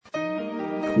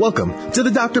Welcome to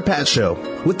the Dr. Pat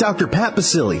Show with Dr. Pat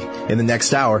Basili. In the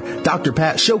next hour, Dr.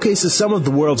 Pat showcases some of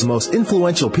the world's most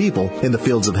influential people in the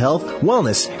fields of health,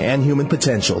 wellness, and human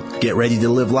potential. Get ready to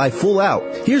live life full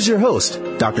out. Here's your host,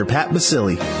 Dr. Pat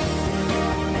Basili.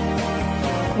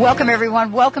 Welcome,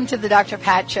 everyone. Welcome to the Dr.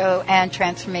 Pat Show and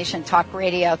Transformation Talk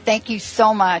Radio. Thank you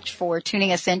so much for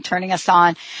tuning us in, turning us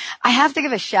on. I have to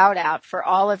give a shout out for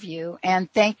all of you, and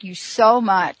thank you so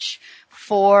much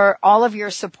for all of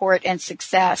your support and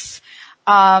success.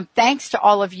 Thanks to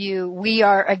all of you. We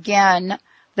are, again,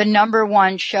 the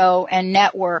 #1 show and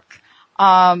network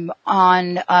in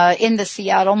the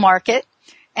Seattle market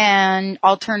and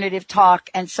alternative talk.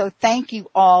 And so thank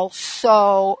you all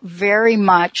so very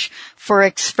much for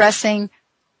expressing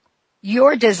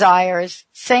your desires,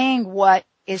 saying what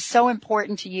is so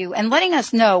important to you, and letting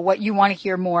us know what you want to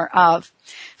hear more of.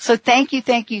 So thank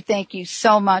you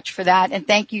so much for that, and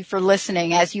thank you for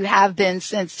listening, as you have been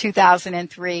since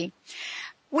 2003.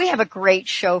 We have a great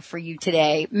show for you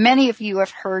today. Many of you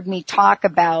have heard me talk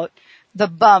about the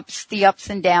bumps, the ups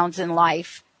and downs in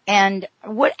life, and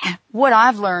what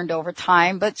I've learned over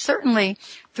time, but certainly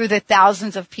through the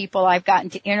thousands of people I've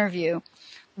gotten to interview,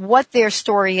 what their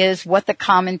story is, what the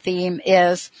common theme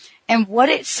is, and what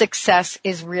its success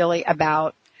is really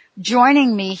about.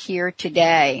 Joining me here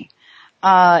today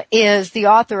is the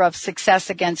author of Success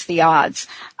Against the Odds,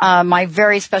 my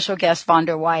very special guest,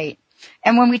 Vonda White.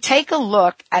 And when we take a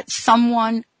look at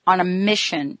someone on a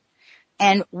mission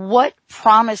and what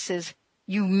promises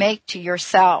you make to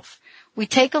yourself, we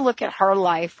take a look at her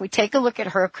life, we take a look at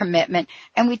her commitment,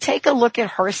 and we take a look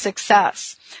at her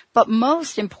success. But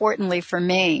most importantly for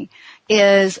me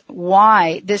is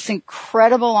why this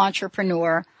incredible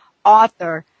entrepreneur,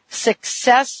 author,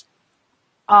 success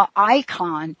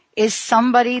icon is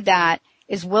somebody that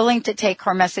is willing to take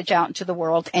her message out into the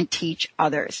world and teach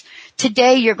others.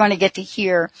 Today you're going to get to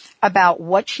hear about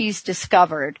what she's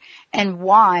discovered and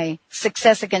why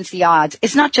Success Against the Odds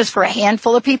is not just for a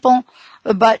handful of people,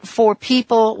 but for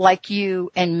people like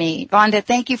you and me. Vonda,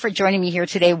 thank you for joining me here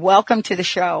today. Welcome to the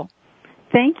show.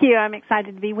 Thank you. I'm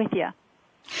excited to be with you.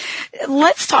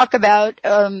 Let's talk about,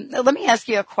 let me ask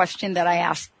you a question that I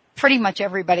ask pretty much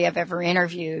everybody I've ever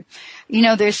interviewed. You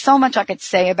know, there's so much I could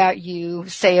say about you,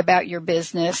 say about your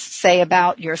business, say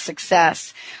about your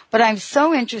success, but I'm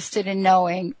so interested in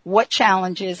knowing what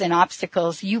challenges and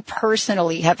obstacles you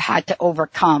personally have had to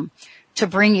overcome to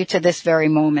bring you to this very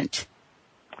moment.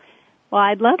 Well,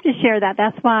 I'd love to share that.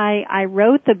 That's why I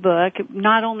wrote the book,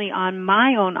 not only on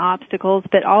my own obstacles,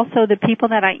 but also the people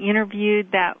that I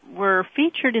interviewed that were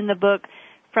featured in the book,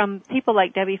 from people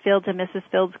like Debbie Fields and Mrs.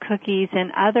 Fields Cookies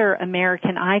and other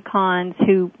American icons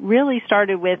who really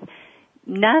started with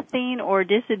nothing or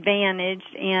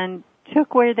disadvantaged and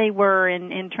took where they were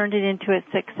and turned it into a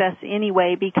success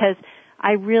anyway, because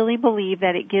I really believe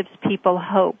that it gives people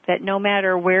hope that no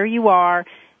matter where you are,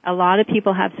 a lot of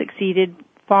people have succeeded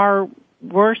far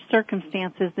worse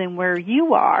circumstances than where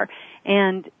you are,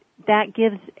 and that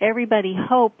gives everybody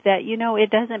hope that, you know, it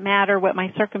doesn't matter what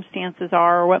my circumstances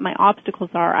are or what my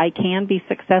obstacles are, I can be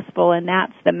successful, and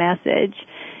that's the message.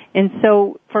 And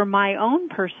so for my own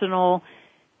personal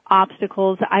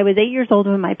obstacles, I was 8 years old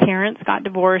when my parents got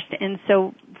divorced, and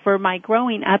so for my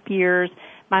growing up years,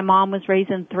 my mom was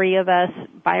raising 3 of us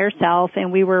by herself,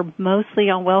 and we were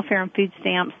mostly on welfare and food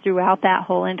stamps throughout that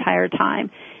whole entire time.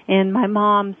 And my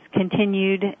mom's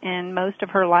continued, and most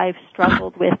of her life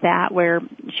struggled with that, where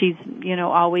she's, you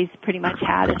know, always pretty much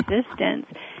had assistance.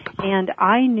 And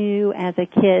I knew as a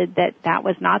kid that that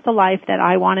was not the life that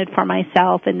I wanted for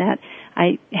myself, and that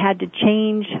I had to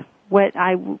change what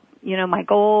my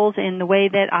goals and the way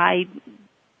that I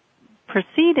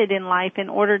proceeded in life in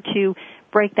order to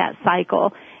break that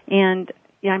cycle. And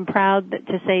I'm proud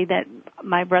to say that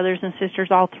my brothers and sisters,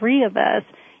 all 3 of us,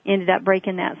 ended up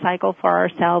breaking that cycle for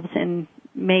ourselves and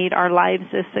made our lives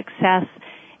a success.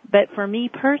 But for me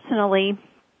personally,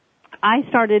 I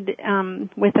started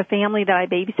with a family that I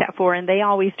babysat for, and they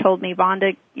always told me,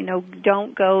 Vonda, you know,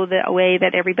 don't go the way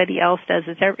that everybody else does.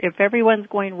 If everyone's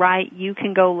going right, you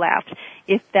can go left.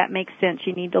 If that makes sense,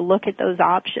 you need to look at those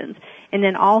options. And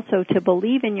then also to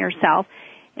believe in yourself.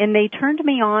 And they turned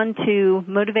me on to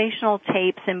motivational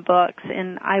tapes and books,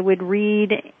 and I would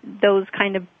read those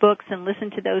kind of books and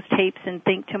listen to those tapes and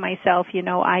think to myself, you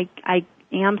know, I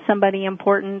am somebody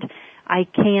important. I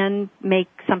can make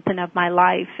something of my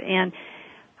life. And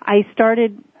I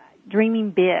started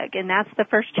dreaming big, and that's the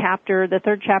first chapter. The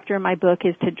 3rd chapter in my book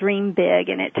is to dream big,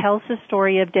 and it tells the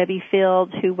story of Debbie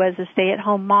Fields, who was a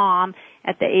stay-at-home mom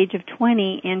at the age of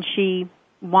 20, and she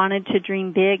wanted to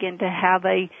dream big and to have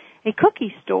a a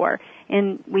cookie store.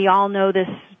 And we all know the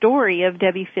story of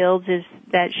Debbie Fields is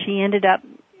that she ended up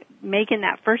making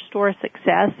that first store a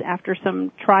success after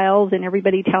some trials and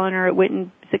everybody telling her it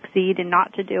wouldn't succeed and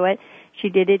not to do it. She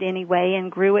did it anyway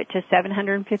and grew it to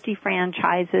 750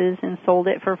 franchises and sold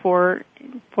it for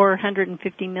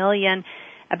 $450 million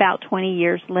about 20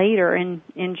 years later. And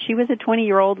she was a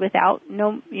 20-year-old without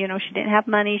she didn't have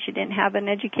money, she didn't have an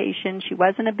education, she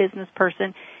wasn't a business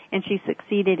person, and she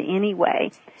succeeded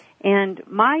anyway. And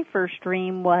my first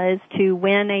dream was to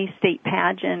win a state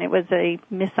pageant. It was a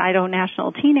Miss Idaho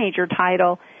National Teenager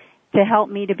title to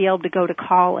help me to be able to go to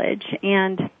college.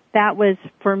 And that was,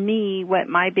 for me, what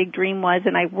my big dream was.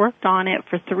 And I worked on it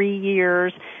for 3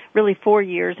 years, really 4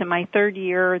 years. In my third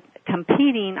year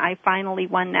competing, I finally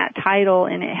won that title,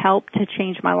 and it helped to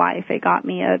change my life. It got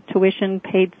me a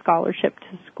tuition-paid scholarship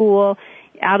to school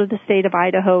out of the state of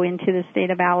Idaho into the state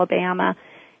of Alabama.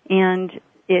 And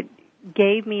it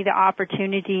gave me the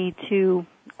opportunity to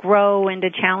grow and to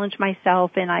challenge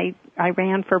myself, and I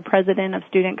ran for president of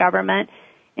student government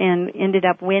and ended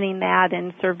up winning that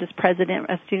and served as president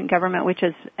of student government, which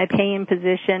is a paying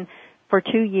position, for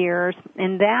 2 years.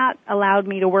 And that allowed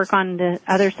me to work on the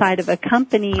other side of a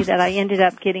company that I ended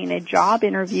up getting a job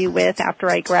interview with after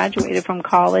I graduated from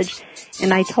college.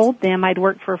 And I told them I'd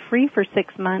work for free for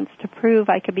 6 months to prove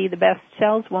I could be the best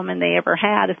saleswoman they ever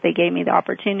had if they gave me the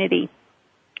opportunity.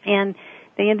 And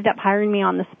they ended up hiring me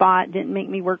on the spot, didn't make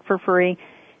me work for free.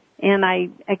 And I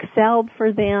excelled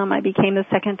for them. I became the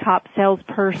second top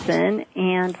salesperson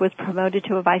and was promoted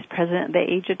to a vice president at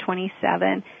the age of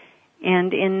 27.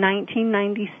 And in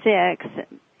 1996,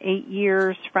 8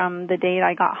 years from the date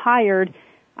I got hired,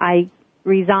 I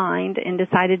resigned and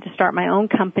decided to start my own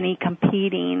company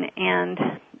competing. And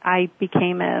I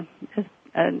became an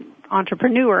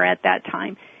entrepreneur at that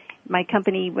time. My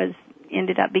company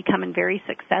ended up becoming very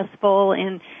successful,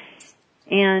 and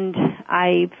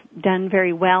I've done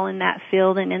very well in that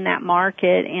field and in that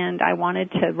market, and I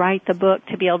wanted to write the book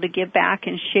to be able to give back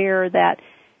and share that,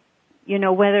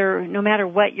 no matter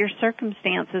what your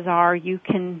circumstances are, you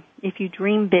can, if you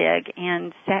dream big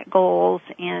and set goals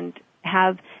and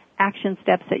have action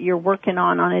steps that you're working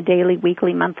on a daily,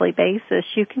 weekly, monthly basis,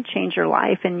 you can change your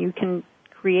life and you can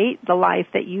create the life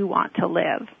that you want to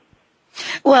live.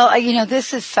 Well,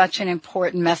 this is such an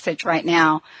important message right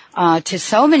now to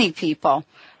so many people.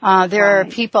 There are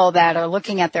people that are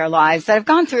looking at their lives that have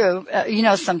gone through,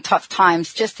 some tough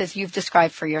times, just as you've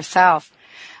described for yourself.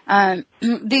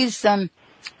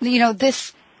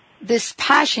 This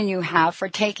passion you have for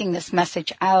taking this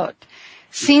message out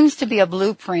seems to be a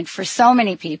blueprint for so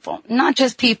many people, not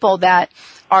just people that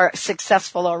are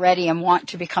successful already and want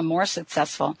to become more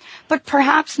successful, but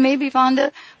perhaps maybe,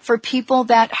 Vonda, for people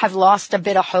that have lost a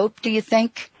bit of hope, do you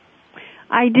think?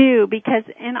 I do,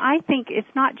 and I think it's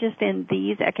not just in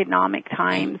these economic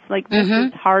times, like this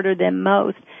is harder than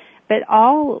most, but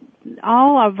all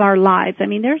of our lives. I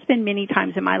mean, there's been many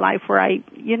times in my life where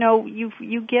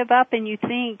you give up and you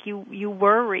think, you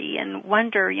worry and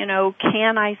wonder,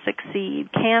 can I succeed?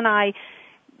 Can I,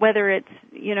 whether it's,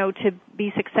 to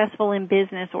be successful in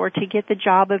business or to get the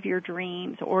job of your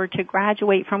dreams or to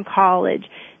graduate from college.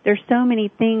 There's so many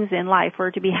things in life,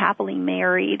 or to be happily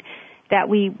married, that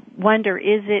we wonder,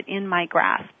 is it in my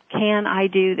grasp? Can I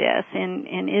do this?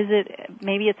 And is it,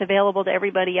 maybe it's available to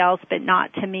everybody else, but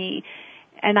not to me.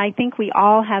 And I think we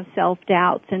all have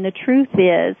self-doubts. And the truth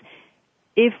is,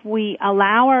 if we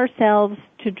allow ourselves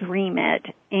to dream it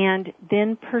and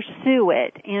then pursue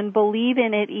it and believe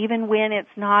in it even when it's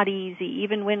not easy,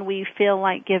 even when we feel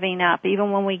like giving up,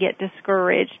 even when we get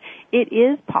discouraged, it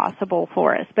is possible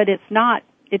for us. But it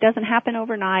doesn't happen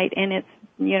overnight, and it's,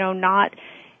 not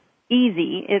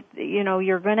easy.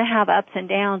 You're going to have ups and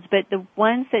downs, but the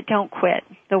ones that don't quit,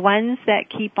 the ones that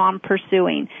keep on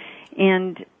pursuing,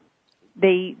 and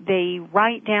they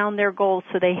write down their goals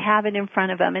so they have it in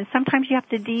front of them. And sometimes you have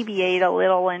to deviate a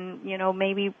little and,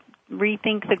 maybe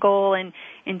rethink the goal and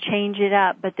change it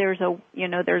up. But there's a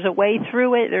way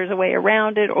through it. There's a way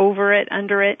around it, over it,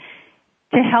 under it,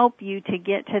 to help you to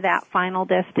get to that final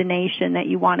destination that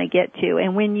you want to get to.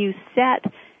 And when you set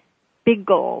big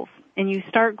goals and you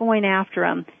start going after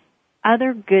them,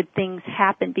 other good things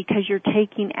happen because you're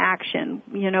taking action.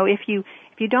 If you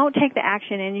don't take the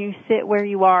action and you sit where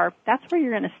you are, that's where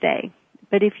you're going to stay.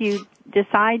 But if you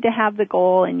decide to have the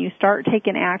goal and you start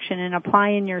taking action and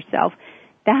applying yourself,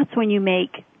 that's when you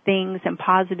make things and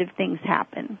positive things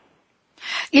happen.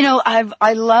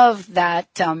 I love that.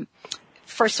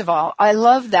 First of all, I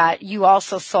love that you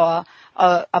also saw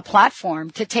a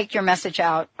platform to take your message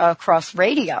out across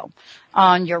radio.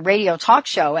 on your radio talk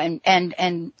show,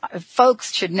 and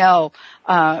folks should know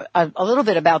a little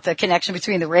bit about the connection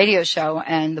between the radio show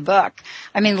and the book.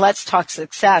 I mean, Let's Talk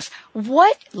Success.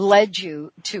 What led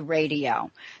you to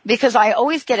radio? Because I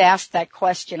always get asked that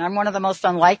question. I'm one of the most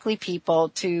unlikely people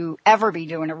to ever be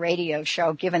doing a radio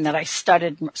show, given that I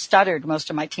stuttered most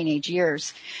of my teenage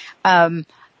years.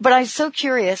 But I'm so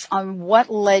curious on what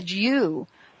led you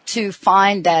to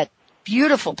find that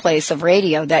beautiful place of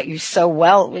radio that you do so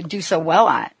well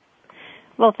at.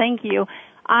 Well, thank you.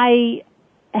 I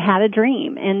had a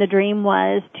dream, and the dream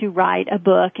was to write a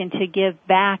book and to give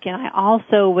back. And I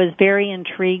also was very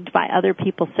intrigued by other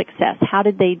people's success. How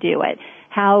did they do it?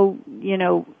 How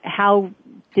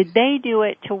did they do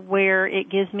it to where it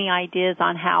gives me ideas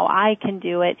on how I can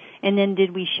do it? And then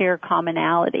did we share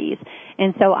commonalities?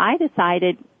 And so I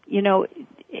decided,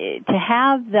 to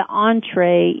have the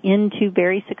entree into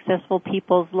very successful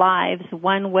people's lives,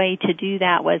 one way to do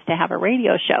that was to have a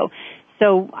radio show.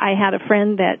 So I had a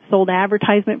friend that sold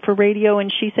advertisement for radio,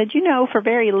 and she said, for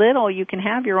very little you can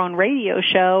have your own radio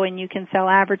show and you can sell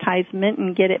advertisement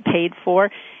and get it paid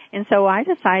for. And so I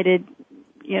decided,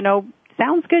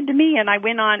 sounds good to me, and I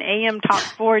went on AM Talk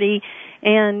 40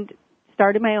 and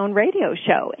started my own radio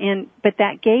show. But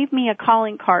that gave me a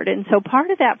calling card. And so part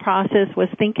of that process was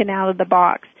thinking out of the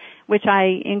box, which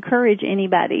I encourage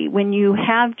anybody. When you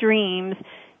have dreams,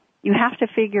 you have to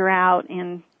figure out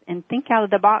and think out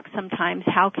of the box sometimes.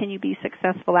 How can you be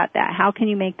successful at that? How can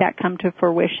you make that come to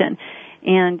fruition?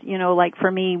 And, like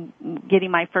for me, getting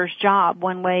my first job,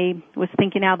 one way was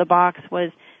thinking out of the box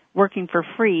was working for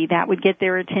free. That would get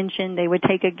their attention. They would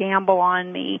take a gamble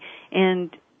on me, and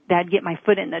that'd get my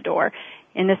foot in the door.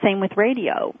 And the same with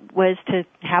radio, was to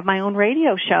have my own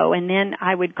radio show. And then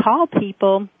I would call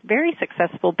people, very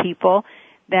successful people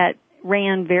that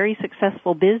ran very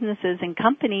successful businesses and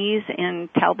companies, and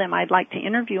tell them I'd like to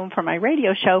interview them for my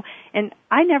radio show. And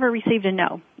I never received a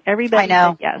no. Everybody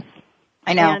said yes.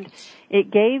 I know. And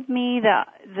it gave me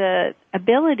the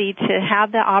ability to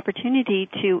have the opportunity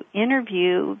to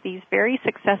interview these very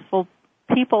successful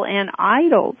people and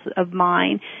idols of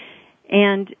mine,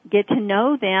 and get to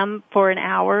know them for an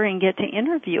hour and get to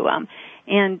interview them.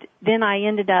 And then I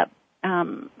ended up,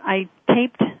 I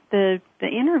taped the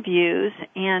interviews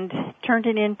and turned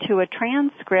it into a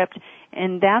transcript,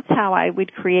 and that's how I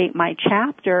would create my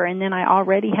chapter. And then I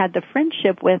already had the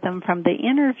friendship with them from the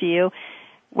interview,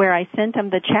 where I sent them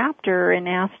the chapter and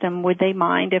asked them, would they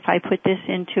mind if I put this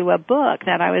into a book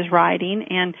that I was writing?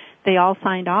 And they all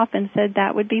signed off and said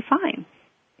that would be fine.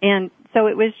 And so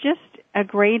it was just a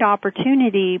great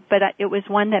opportunity, but it was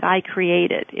one that I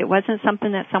created. It wasn't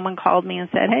something that someone called me and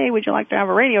said, hey, would you like to have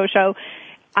a radio show?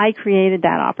 I created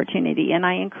that opportunity, and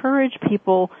I encourage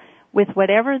people with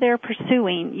whatever they're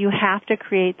pursuing, you have to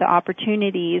create the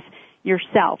opportunities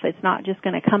yourself. It's not just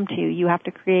going to come to you. You have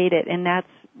to create it, and that's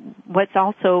what's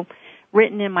also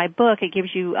written in my book. It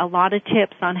gives you a lot of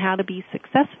tips on how to be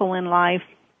successful in life.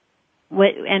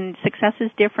 And success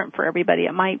is different for everybody.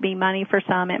 It might be money for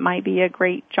some. It might be a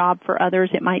great job for others.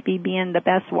 It might be being the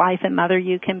best wife and mother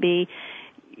you can be.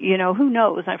 Who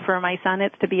knows? For my son,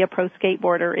 it's to be a pro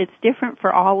skateboarder. It's different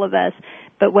for all of us.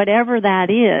 But whatever that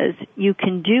is, you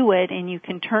can do it, and you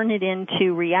can turn it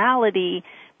into reality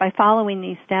by following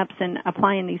these steps and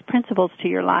applying these principles to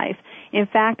your life. In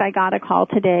fact, I got a call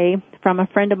today from a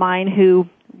friend of mine who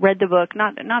read the book,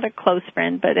 not a close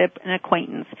friend, but an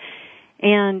acquaintance.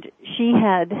 And she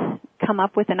had come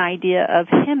up with an idea of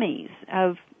hemmies,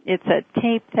 it's a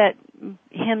tape that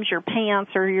hems your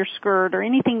pants or your skirt or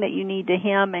anything that you need to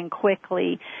hem and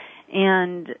quickly.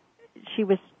 And she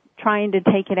was trying to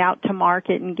take it out to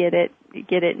market and get it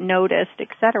noticed,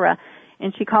 etc.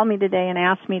 And she called me today and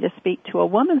asked me to speak to a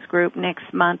women's group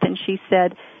next month. And she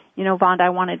said, Vonda, I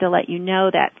wanted to let you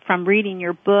know that from reading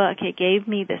your book, it gave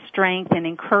me the strength and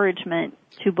encouragement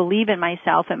to believe in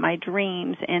myself and my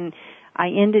dreams. And I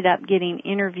ended up getting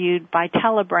interviewed by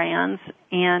telebrands,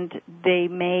 and they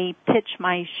may pitch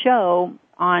my show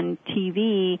on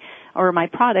TV or my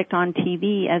product on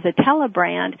TV as a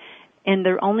telebrand. And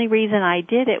the only reason I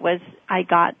did it was I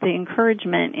got the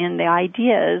encouragement and the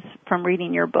ideas from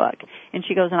reading your book. And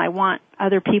she goes, and I want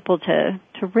other people to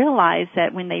realize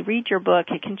that when they read your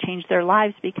book, it can change their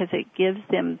lives because it gives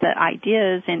them the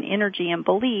ideas and energy and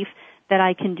belief that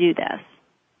I can do this.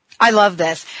 I love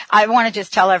this. I want to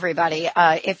just tell everybody,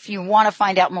 if you want to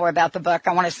find out more about the book,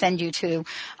 I want to send you to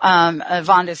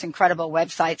Vonda's incredible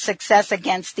website,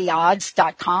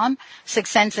 successagainsttheodds.com,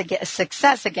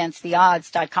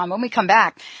 successagainsttheodds.com. When we come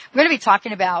back, we're going to be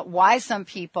talking about why some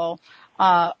people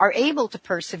are able to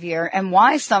persevere and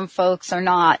why some folks are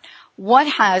not. What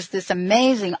has this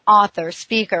amazing author,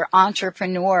 speaker,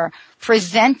 entrepreneur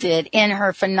presented in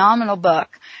her phenomenal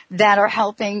book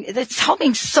that's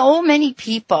helping so many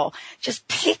people just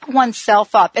pick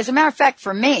oneself up. As a matter of fact,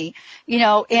 for me,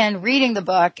 in reading the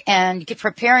book and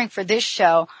preparing for this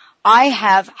show, I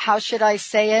have, how should I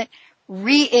say it,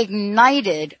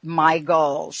 reignited my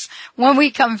goals. When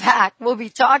we come back, we'll be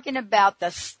talking about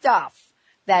the stuff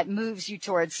that moves you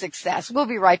towards success. We'll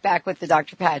be right back with the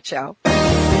Dr. Pat Show.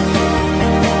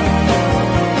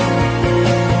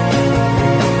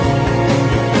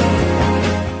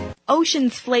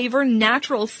 Ocean's Flavor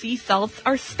natural sea salts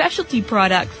are specialty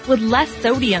products with less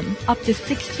sodium, up to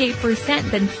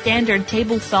 68% than standard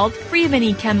table salt, free of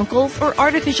any chemicals or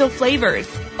artificial flavors.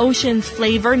 Ocean's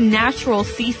Flavor natural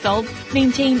sea salts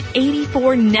maintain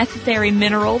 84 necessary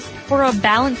minerals for a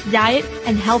balanced diet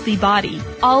and healthy body.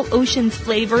 All Ocean's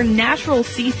Flavor natural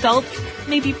sea salts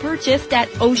may be purchased at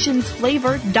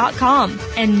oceansflavor.com.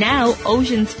 And now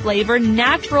Ocean's Flavor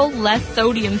natural less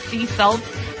sodium sea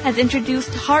salts has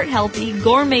introduced heart-healthy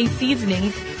gourmet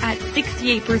seasonings at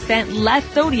 68% less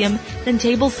sodium than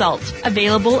table salt.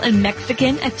 Available in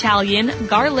Mexican, Italian,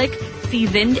 garlic,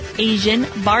 seasoned, Asian,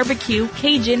 barbecue,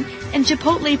 Cajun, and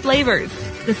Chipotle flavors.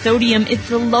 The sodium is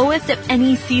the lowest of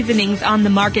any seasonings on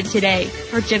the market today.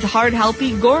 Purchase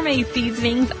heart-healthy gourmet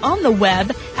seasonings on the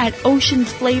web at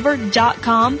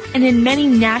oceansflavor.com and in many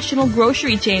national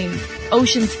grocery chains.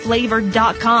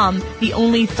 Oceansflavor.com, the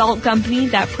only salt company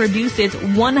that produces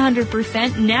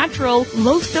 100% natural,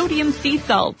 low-sodium sea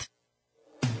salt.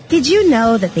 Did you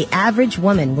know that the average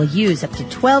woman will use up to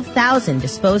 12,000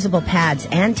 disposable pads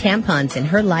and tampons in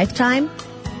her lifetime?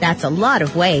 That's a lot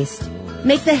of waste.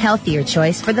 Make the healthier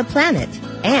choice for the planet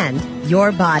and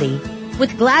your body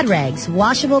with Glad Rags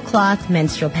washable cloth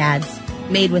menstrual pads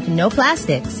made with no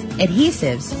plastics,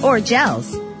 adhesives, or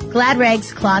gels. Glad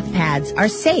Rags cloth pads are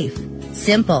safe,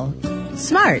 simple,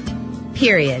 smart,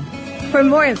 period. For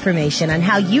more information on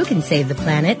how you can save the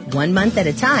planet 1 month at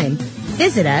a time,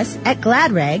 visit us at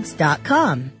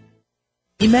gladrags.com.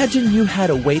 Imagine you had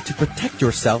a way to protect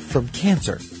yourself from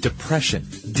cancer, depression,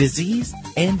 disease,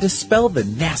 and dispel the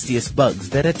nastiest bugs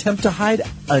that attempt to hide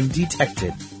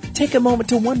undetected. Take a moment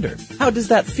to wonder, how does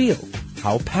that feel?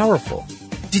 How powerful?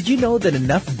 Did you know that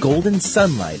enough golden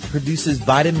sunlight produces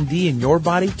vitamin D in your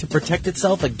body to protect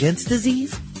itself against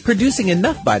disease? Producing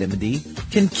enough vitamin D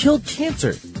can kill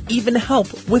cancer, even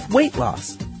help with weight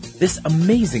loss. This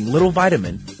amazing little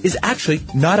vitamin is actually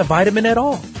not a vitamin at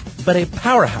all, but a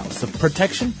powerhouse of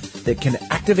protection that can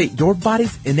activate your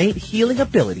body's innate healing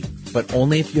ability, but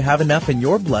only if you have enough in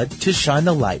your blood to shine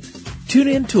the light. Tune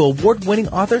in to award-winning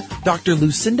author Dr.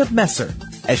 Lucinda Messer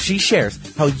as she shares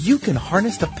how you can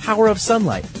harness the power of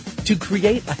sunlight to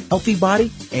create a healthy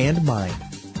body and mind.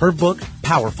 Her book,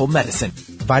 Powerful Medicine,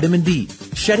 Vitamin D,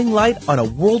 Shedding Light on a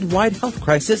Worldwide Health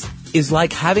Crisis, is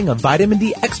like having a vitamin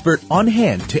D expert on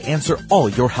hand to answer all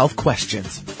your health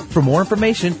questions. For more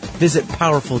information, visit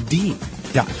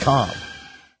PowerfulD.com.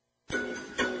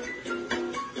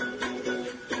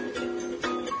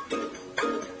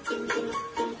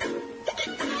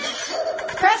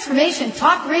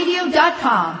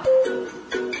 TransformationTalkRadio.com.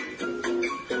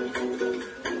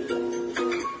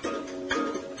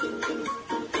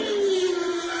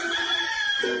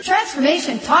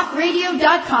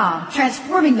 TransformationTalkRadio.com.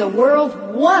 Transforming the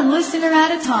world one listener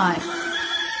at a time.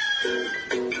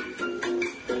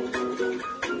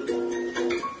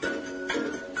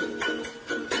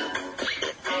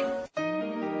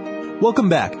 Welcome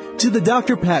back to the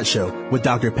Dr. Pat Show with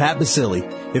Dr. Pat Basili.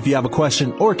 If you have a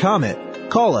question or comment,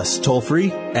 call us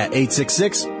toll-free at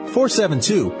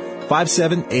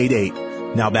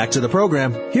 866-472-5788. Now back to the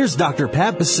program. Here's Dr.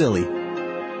 Pat Basili.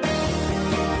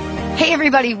 Hey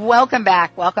everybody, welcome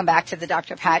back. Welcome back to the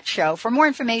Dr. Pat Show. For more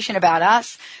information about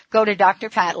us, go to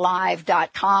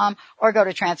drpatlive.com or go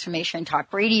to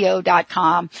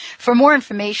transformationtalkradio.com. For more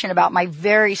information about my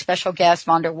very special guest,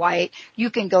 Vonda White, you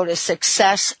can go to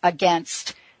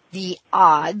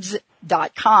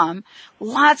successagainsttheodds.com.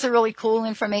 Lots of really cool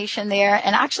information there,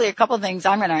 and actually a couple of things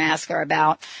I'm going to ask her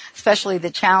about, especially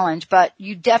the challenge, but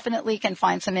you definitely can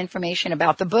find some information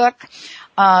about the book.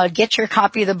 Get your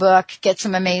copy of the book, get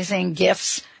some amazing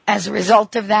gifts as a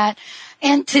result of that.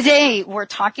 And today we're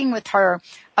talking with her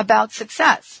about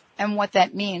success and what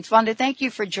that means. Vonda, thank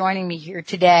you for joining me here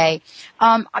today.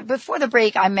 Before the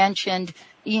break, I mentioned,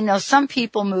 some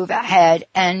people move ahead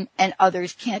and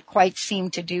others can't quite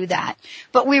seem to do that.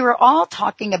 But we were all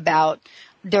talking about,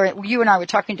 you and I were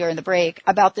talking during the break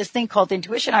about this thing called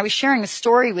intuition. I was sharing a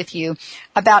story with you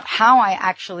about how I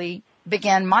actually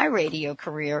began my radio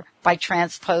career by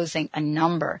transposing a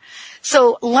number.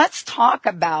 So let's talk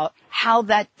about how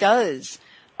that does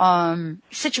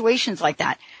situations like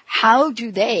that. How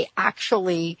do they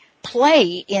actually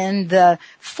play in the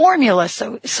formula,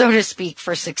 so to speak,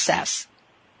 for success?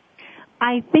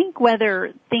 I think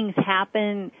whether things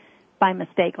happen by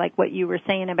mistake, like what you were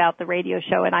saying about the radio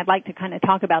show, and I'd like to kind of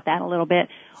talk about that a little bit.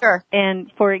 Sure.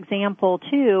 And for example,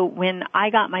 too, when I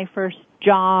got my first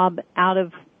job out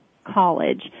of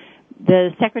college, the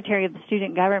Secretary of the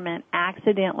Student Government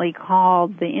accidentally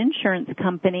called the insurance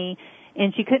company,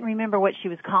 and she couldn't remember what she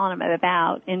was calling them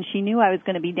about, and she knew I was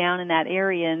going to be down in that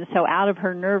area, and so out of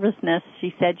her nervousness,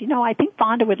 she said, I think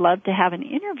Vonda would love to have an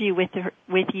interview with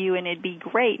you, and it'd be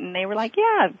great. And they were like,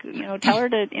 yeah, tell her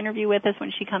to interview with us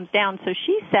when she comes down. So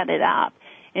she set it up,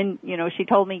 and, she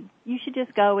told me, you should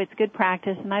just go, it's good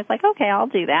practice, and I was like, okay, I'll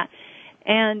do that.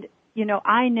 And,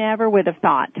 I never would have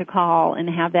thought to call and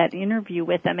have that interview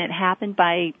with them. It happened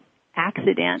by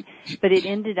accident, but it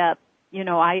ended up,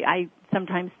 I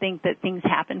sometimes think that things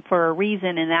happen for a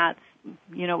reason, and that's,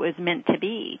 it was meant to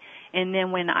be. And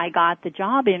then when I got the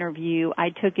job interview, I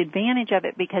took advantage of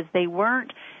it because they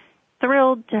weren't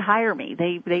thrilled to hire me.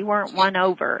 They weren't won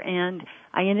over. And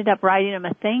I ended up writing them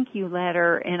a thank you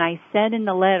letter, and I said in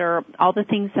the letter all the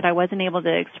things that I wasn't able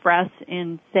to express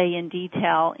and say in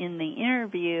detail in the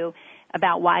interview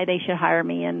about why they should hire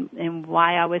me and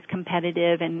why I was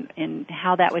competitive and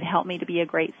how that would help me to be a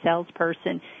great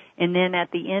salesperson. And then at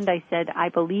the end I said, I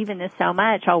believe in this so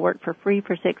much, I'll work for free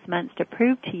for 6 months to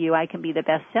prove to you I can be the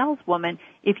best saleswoman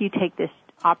if you take this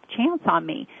chance on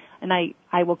me. And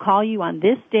I will call you on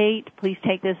this date. Please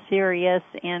take this serious.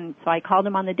 And so I called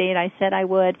them on the date I said I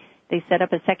would. They set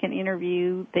up a second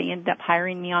interview. They ended up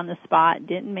hiring me on the spot,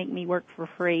 didn't make me work for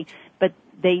free. But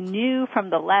they knew from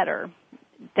the letter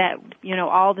that,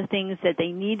 all the things that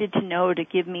they needed to know to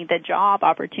give me the job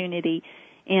opportunity.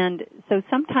 And so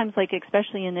sometimes,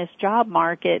 especially in this job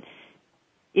market,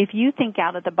 if you think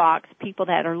out of the box, people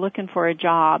that are looking for a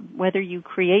job, whether you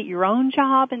create your own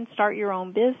job and start your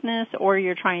own business or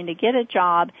you're trying to get a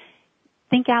job,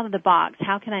 think out of the box.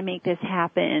 How can I make this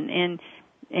happen?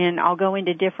 And I'll go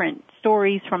into different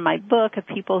stories from my book of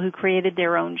people who created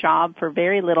their own job for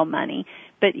very little money.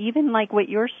 But even like what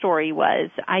your story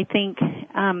was, I think,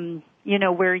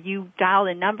 where you dialed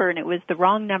a number and it was the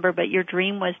wrong number, but your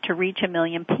dream was to reach 1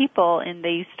 million people, and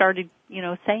they started,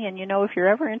 saying, if you're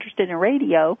ever interested in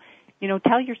radio,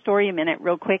 tell your story a minute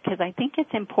real quick, because I think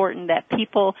it's important that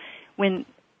people, when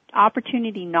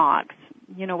opportunity knocks,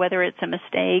 whether it's a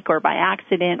mistake or by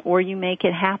accident or you make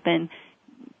it happen,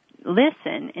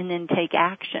 listen and then take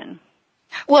action.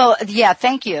 Well, yeah,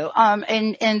 thank you.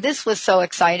 And this was so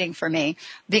exciting for me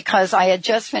because I had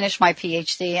just finished my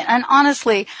PhD, and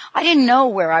honestly, I didn't know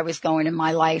where I was going in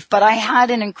my life, but I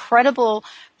had an incredible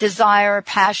desire,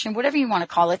 passion, whatever you want to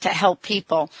call it, to help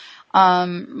people.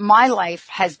 My life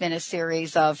has been a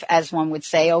series of, as one would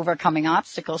say, overcoming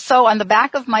obstacles. So on the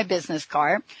back of my business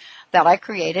card that I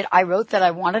created, I wrote that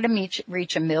I wanted to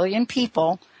reach 1 million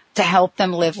people to help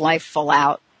them live life full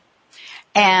out.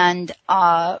 And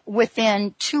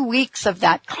within 2 weeks of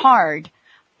that card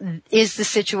is the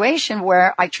situation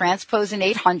where I transpose an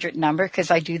 800 number,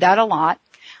 because I do that a lot.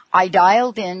 I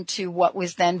dialed into what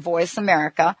was then Voice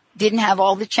America, didn't have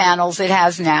all the channels it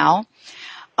has now,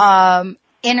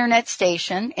 internet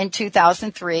station in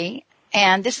 2003.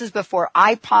 And this is before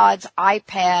iPods,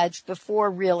 iPads,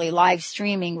 before really live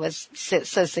streaming was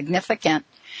so significant.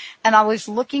 And I was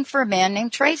looking for a man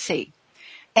named Tracy.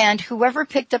 And whoever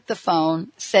picked up the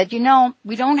phone said,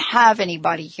 we don't have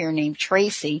anybody here named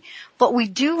Tracy, but we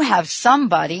do have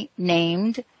somebody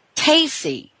named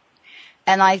Casey.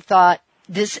 And I thought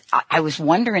I was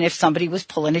wondering if somebody was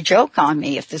pulling a joke on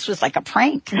me, if this was like a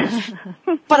prank.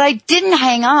 But I didn't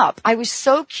hang up. I was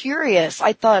so curious.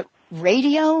 I thought,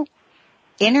 radio?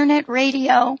 Internet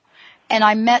radio? And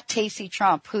I met Casey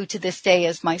Trump, who to this day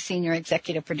is my senior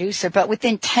executive producer. But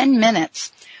within 10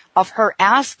 minutes of her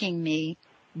asking me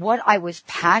what I was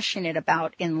passionate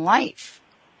about in life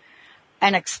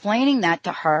and explaining that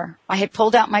to her, I had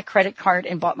pulled out my credit card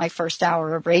and bought my first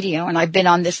hour of radio, and I've been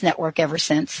on this network ever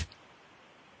since.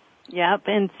 Yep,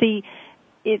 and see,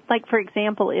 it's like, for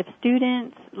example, if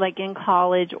students, like in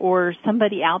college or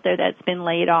somebody out there that's been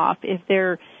laid off, if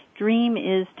their dream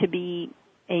is to be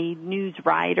a news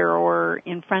writer or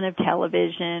in front of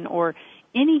television or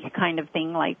any kind of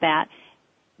thing like that,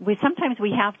 sometimes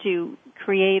we have to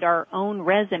create our own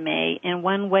resume, and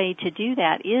one way to do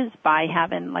that is by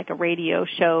having like a radio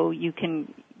show. You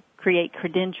can create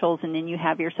credentials, and then you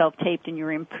have yourself taped and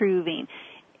you're improving,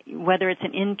 whether it's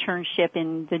an internship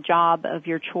in the job of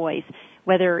your choice.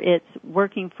 whether it's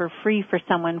working for free for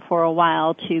someone for a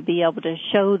while to be able to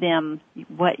show them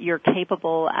what you're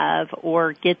capable of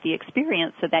or get the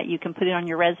experience so that you can put it on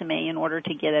your resume in order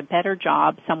to get a better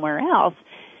job somewhere else.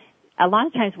 A lot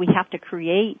of times we have to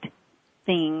create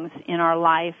things in our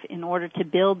life in order to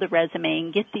build the resume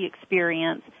and get the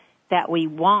experience that we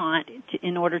want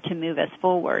in order to move us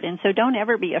forward. And so don't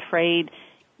ever be afraid.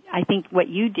 I think what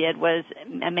you did was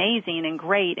amazing and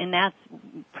great, and that's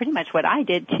pretty much what I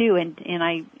did too, and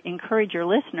I encourage your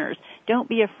listeners, don't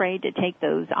be afraid to take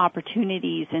those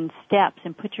opportunities and steps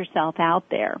and put yourself out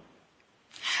there.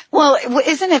 Well,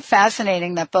 isn't it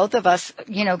fascinating that both of us,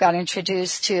 got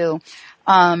introduced to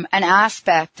an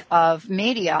aspect of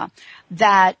media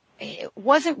that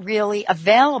wasn't really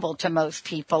available to most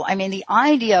people. I mean, the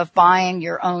idea of buying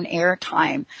your own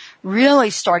airtime really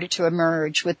started to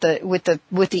emerge with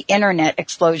the internet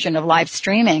explosion of live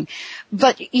streaming.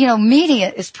 But,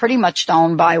 media is pretty much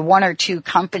owned by one or two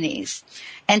companies.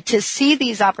 And to see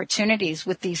these opportunities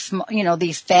with these,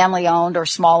 these family-owned or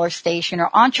smaller station or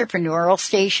entrepreneurial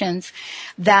stations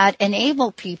that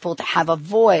enable people to have a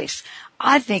voice,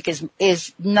 I think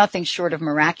is nothing short of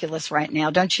miraculous right now,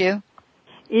 don't you?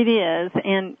 It is,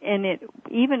 and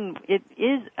it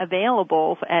is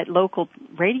available at local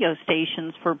radio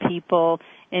stations for people,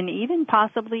 and even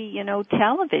possibly,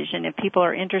 television if people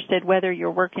are interested, whether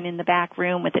you're working in the back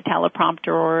room with a teleprompter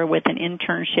or with an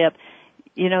internship.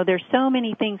 There's so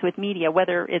many things with media,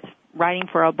 whether it's writing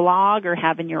for a blog or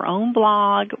having your own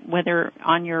blog, whether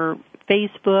on your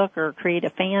Facebook or create a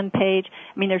fan page.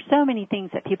 I mean, there's so many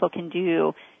things that people can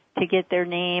do to get their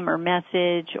name or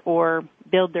message or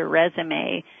build their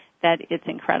resume that it's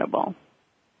incredible.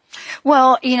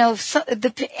 Well, so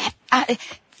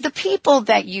the people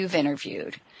that you've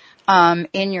interviewed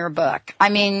in your book, I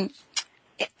mean,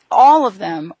 all of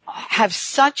them have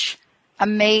such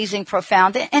amazing,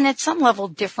 profound, and at some level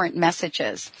different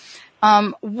messages.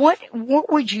 What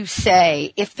would you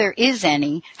say, if there is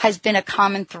any, has been a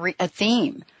common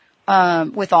theme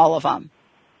with all of them?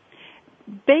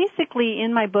 Basically,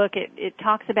 in my book, it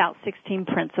talks about 16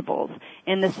 principles,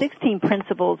 and the 16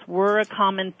 principles were a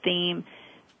common theme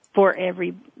for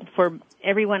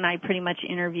everyone I pretty much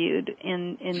interviewed,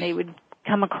 and they would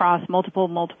come across multiple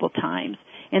times.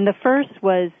 And the first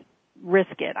was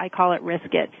risk it. I call it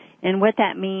risk it, and what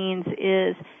that means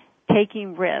is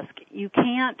taking risk. You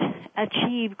can't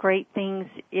achieve great things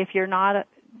if you're not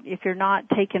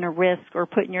taking a risk or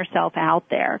putting yourself out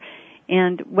there,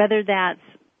 and whether that's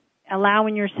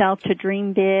allowing yourself to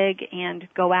dream big and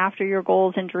go after your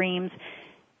goals and dreams,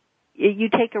 you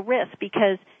take a risk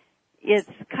because it's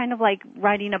kind of like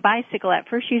riding a bicycle. At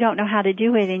first you don't know how to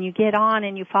do it and you get on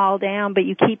and you fall down, but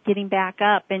you keep getting back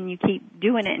up and you keep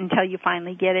doing it until you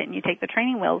finally get it and you take the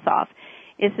training wheels off.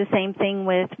 It's the same thing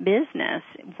with business,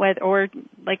 or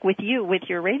like with you, with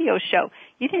your radio show.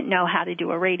 You didn't know how to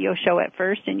do a radio show at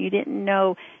first, and you didn't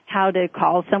know how to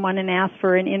call someone and ask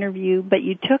for an interview, but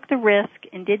you took the risk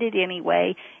and did it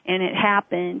anyway, and it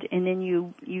happened, and then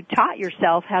you taught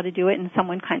yourself how to do it, and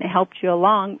someone kind of helped you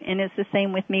along. And it's the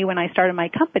same with me when I started my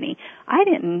company. I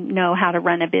didn't know how to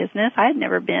run a business. I had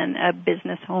never been a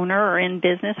business owner or in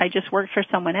business. I just worked for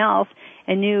someone else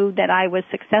and knew that I was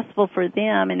successful for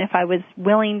them, and if I was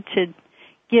willing to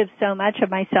give so much of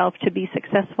myself to be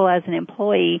successful as an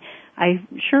employee, I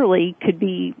surely could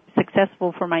be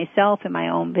successful for myself in my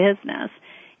own business.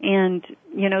 And,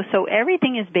 so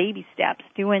everything is baby steps,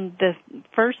 doing the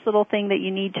first little thing that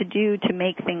you need to do to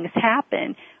make things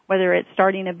happen, whether it's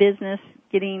starting a business,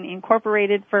 getting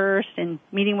incorporated first and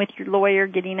meeting with your lawyer,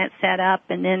 getting it set up,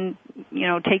 and then,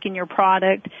 taking your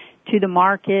product to the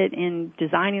market and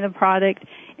designing the product.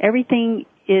 Everything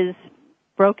is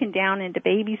broken down into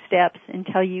baby steps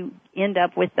until you end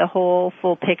up with the whole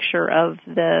full picture of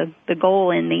the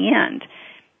goal in the end.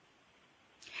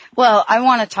 Well, I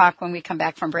want to talk when we come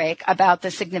back from break about the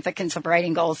significance of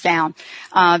writing goals down,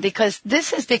 because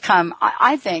this has become,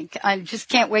 I think, I just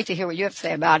can't wait to hear what you have to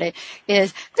say about it,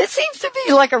 this seems to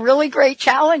be like a really great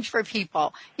challenge for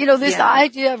people. This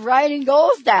idea of writing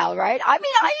goals down, right? I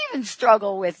mean, I even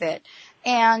struggle with it.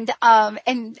 And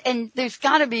there's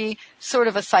got to be sort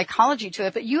of a psychology to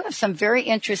it, but you have some very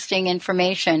interesting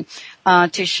information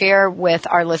to share with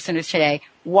our listeners today.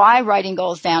 Why writing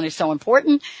goals down is so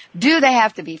important. Do they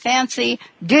have to be fancy?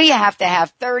 Do you have to have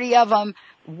 30 of them?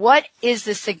 What is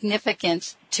the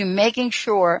significance to making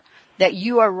sure that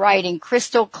you are writing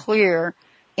crystal clear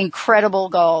incredible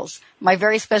goals. My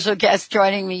very special guest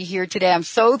joining me here today. I'm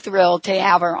so thrilled to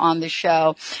have her on the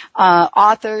show.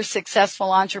 Author,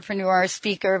 successful entrepreneur,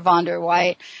 speaker, Vonda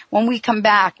White. When we come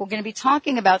back, we're going to be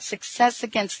talking about success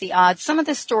against the odds. Some of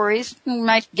the stories, you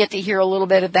might get to hear a little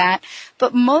bit of that,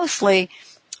 but mostly,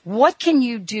 what can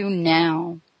you do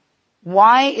now?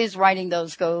 Why is writing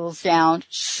those goals down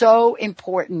so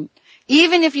important?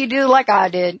 Even if you do like I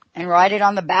did and write it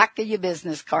on the back of your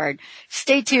business card.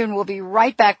 Stay tuned. We'll be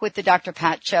right back with the Dr.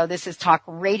 Pat Show. This is Talk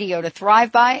Radio to Thrive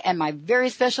By, and my very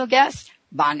special guest,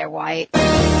 Vonda White.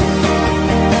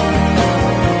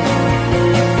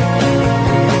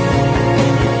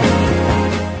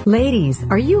 Ladies,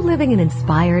 are you living an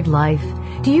inspired life?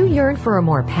 Do you yearn for a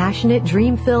more passionate,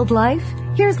 dream-filled life?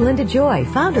 Here's Linda Joy,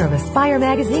 founder of Aspire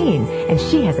Magazine, and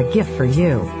she has a gift for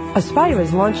you. Aspire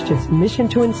has launched its Mission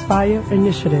to Inspire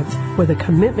initiative with a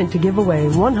commitment to give away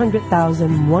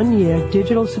 100,000 one-year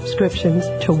digital subscriptions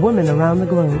to women around the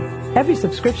globe. Every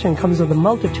subscription comes with a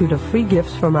multitude of free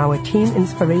gifts from our Teen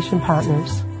Inspiration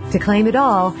partners. To claim it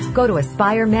all, go to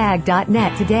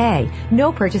aspiremag.net today.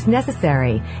 No purchase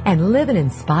necessary. And live an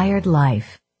inspired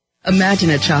life. Imagine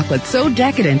a chocolate so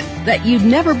decadent that you'd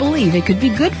never believe it could be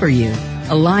good for you.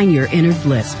 Align your inner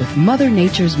bliss with Mother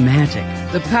Nature's magic.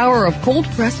 The power of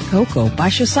cold-pressed cocoa by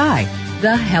Shasai,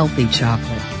 the healthy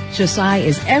chocolate. Shasai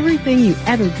is everything you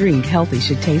ever dreamed healthy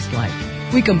should taste like.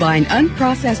 We combine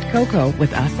unprocessed cocoa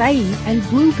with acai and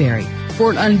blueberry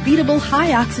for an unbeatable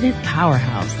high-oxidant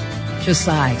powerhouse.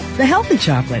 Shasai, the healthy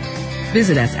chocolate.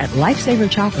 Visit us at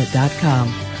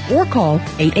lifesaverchocolate.com or call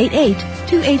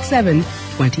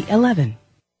 888-287-2011.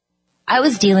 I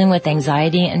was dealing with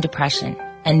anxiety and depression,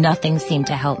 and nothing seemed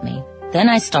to help me. Then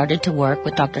I started to work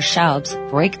with Dr. Schaub's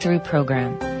Breakthrough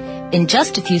Program. In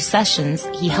just a few sessions,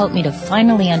 he helped me to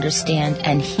finally understand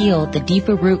and heal the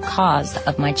deeper root cause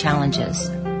of my challenges.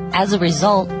 As a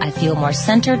result, I feel more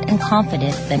centered and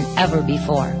confident than ever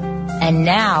before. And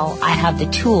now I have the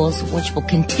tools which will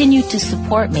continue to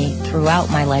support me throughout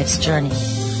my life's journey.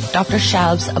 Dr.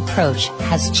 Schaub's approach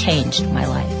has changed my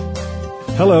life.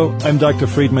 Hello, I'm Dr.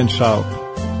 Friedman Schaub,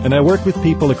 and I work with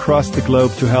people across the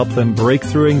globe to help them break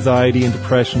through anxiety and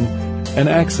depression and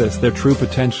access their true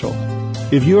potential.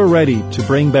 If you are ready to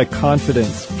bring back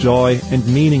confidence, joy, and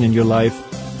meaning in your life,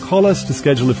 call us to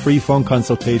schedule a free phone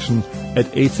consultation at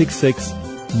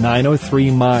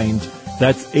 866-903-MIND.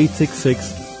 That's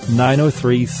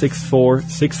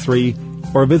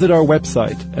 866-903-6463, or visit our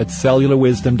website at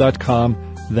cellularwisdom.com.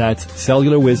 That's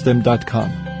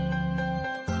cellularwisdom.com.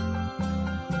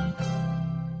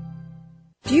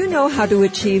 Do you know how to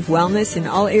achieve wellness in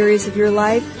all areas of your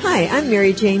life? Hi, I'm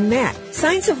Mary Jane Mack.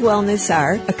 Signs of wellness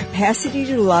are a capacity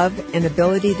to love and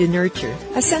ability to nurture,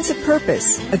 a sense of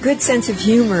purpose, a good sense of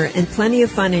humor and plenty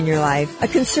of fun in your life, a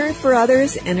concern for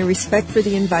others and a respect for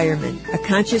the environment, a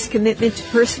conscious commitment to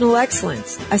personal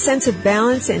excellence, a sense of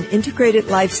balance and integrated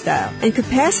lifestyle, and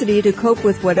capacity to cope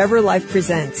with whatever life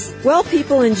presents. Well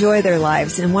people enjoy their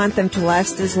lives and want them to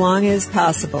last as long as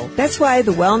possible. That's why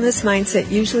the wellness mindset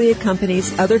usually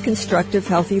accompanies other constructive,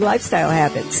 healthy lifestyle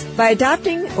habits. By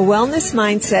adopting a wellness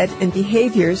mindset and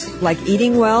behaviors like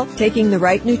eating well, taking the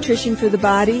right nutrition for the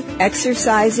body,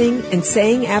 exercising, and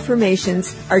saying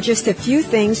affirmations are just a few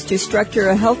things to structure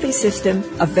a healthy system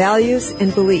of values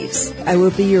and beliefs. I will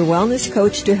be your wellness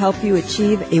coach to help you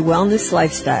achieve a wellness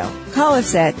lifestyle. Call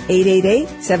us at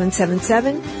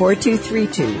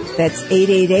 888-777-4232. That's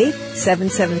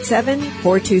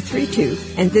 888-777-4232.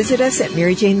 And visit us at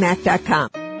maryjanemack.com.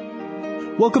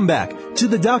 Welcome back to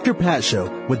the Dr. Pat Show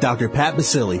with Dr. Pat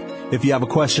Basili. If you have a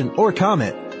question or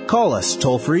comment, call us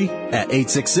toll-free at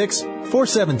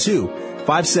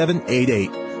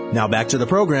 866-472-5788. Now back to the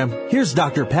program. Here's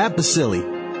Dr. Pat Basili.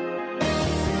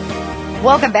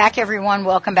 Welcome back, everyone.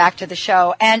 Welcome back to the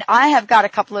show. And I have got a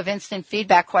couple of instant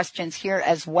feedback questions here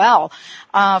as well.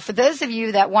 For those of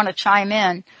you that want to chime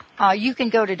in, you can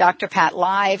go to Dr. Pat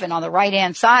Live, and on the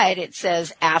right-hand side, it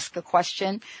says Ask a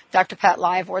Question, Dr. Pat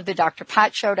Live, or the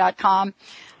drpatshow.com.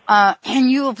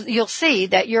 And you'll see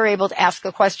that you're able to ask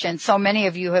a question. So many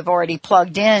of you have already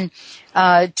plugged in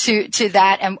to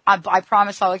that, and I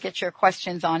promise I'll get your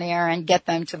questions on air and get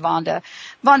them to Vonda.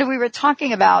 Vonda, we were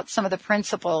talking about some of the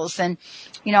principles, and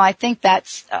I think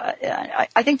that's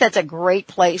a great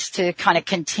place to kind of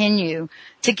continue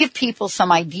to give people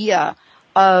some idea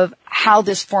of how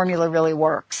this formula really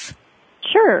works.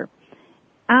 Sure.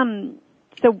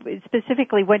 So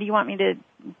specifically, what do you want me to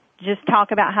just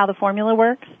talk about how the formula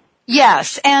works?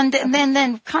 Yes, and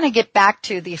then kind of get back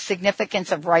to the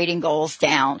significance of writing goals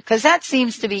down, because that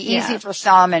seems to be easy for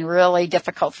some and really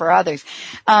difficult for others.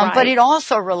 But it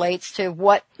also relates to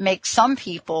what makes some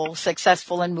people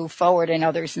successful and move forward and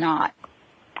others not.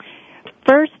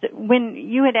 First, when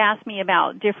you had asked me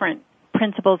about different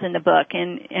principles in the book,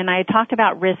 and I talked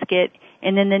about risk it,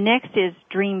 and then the next is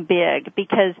dream big,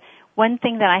 because one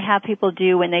thing that I have people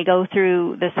do when they go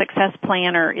through the Success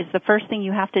Planner is the first thing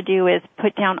you have to do is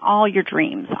put down all your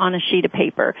dreams on a sheet of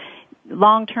paper.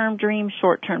 Long-term dreams,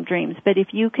 short-term dreams. But if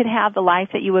you could have the life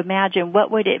that you imagine,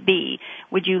 what would it be?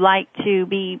 Would you like to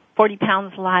be 40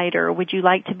 pounds lighter? Would you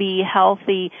like to be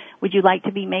healthy? Would you like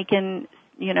to be making,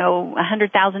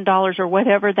 $100,000 or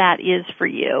whatever that is for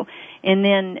you? And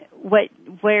then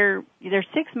where there's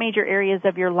 6 major areas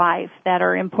of your life that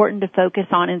are important to focus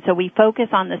on, and so we focus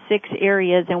on the 6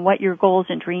 areas and what your goals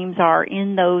and dreams are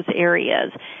in those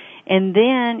areas. And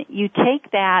then you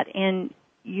take that and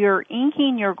you're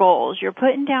inking your goals. You're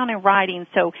putting down in writing,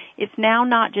 so it's now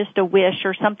not just a wish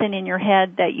or something in your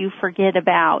head that you forget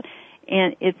about.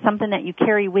 And it's something that you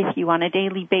carry with you on a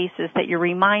daily basis that you're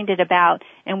reminded about.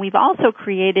 And we've also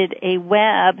created a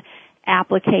web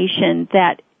application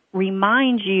that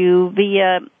reminds you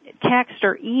via text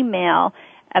or email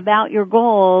about your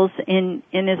goals in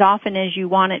as often as you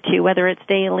want it to, whether it's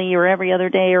daily or every other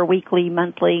day or weekly,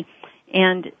 monthly.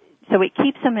 And so it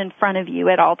keeps them in front of you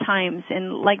at all times.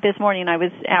 And like this morning, I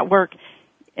was at work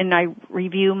and I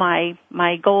review my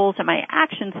goals and my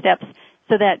action steps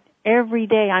so that every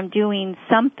day I'm doing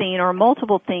something or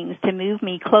multiple things to move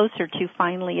me closer to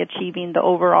finally achieving the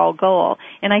overall goal.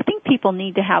 And I think people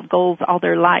need to have goals all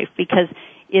their life because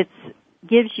it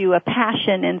gives you a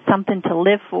passion and something to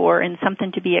live for and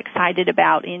something to be excited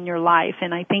about in your life.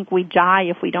 And I think we die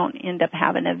if we don't end up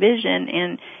having a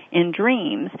vision and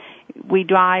dreams. We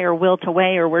die or wilt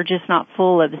away, or we're just not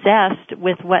full of zest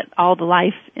with what all the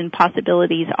life and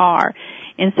possibilities are.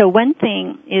 And so one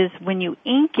thing is when you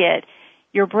ink it,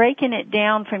 you're breaking it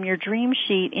down from your dream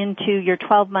sheet into your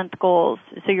 12-month goals.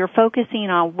 So you're focusing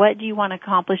on what do you want to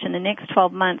accomplish in the next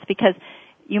 12 months, because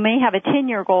you may have a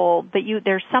 10-year goal, but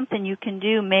there's something you can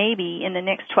do maybe in the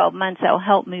next 12 months that will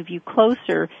help move you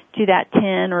closer to that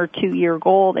 10 or 2-year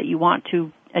goal that you want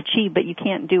to achieve, but you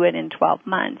can't do it in 12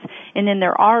 months. And then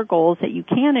there are goals that you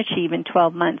can achieve in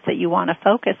 12 months that you want to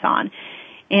focus on.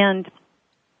 And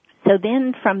so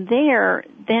then from there,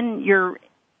 then you're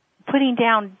putting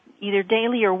down either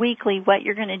daily or weekly what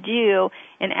you're going to do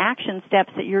and action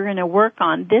steps that you're going to work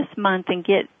on this month and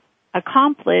get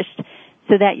accomplished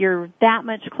so that you're that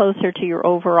much closer to your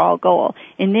overall goal.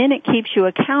 And then it keeps you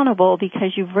accountable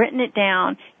because you've written it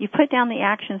down, you put down the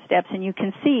action steps, and you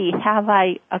can see, have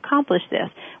I accomplished this?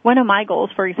 One of my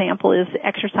goals, for example, is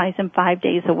exercising 5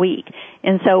 days a week.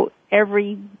 And so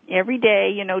every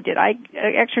day, did I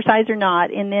exercise or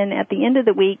not? And then at the end of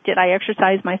the week, did I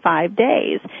exercise my 5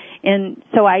 days? And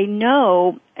so I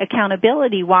know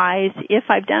accountability-wise if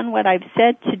I've done what I've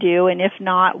said to do, and if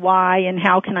not, why, and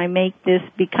how can I make this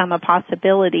become a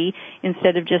possibility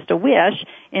instead of just a wish,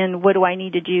 and what do I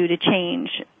need to do to change?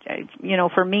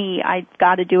 For me, I've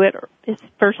got to do it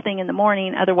first thing in the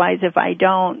morning. Otherwise, if I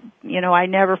don't, I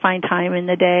never find time in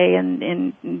the day,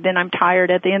 and then I'm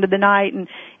tired at the end of the night,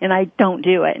 and I don't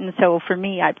do it. And so for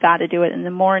me, I've got to do it in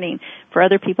the morning. For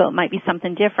other people, it might be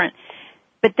something different.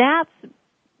 But that's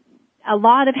a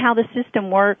lot of how the system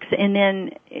works. And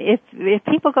then if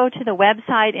people go to the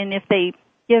website and if they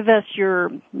give us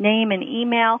your name and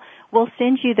email, we'll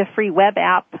send you the free web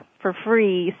app for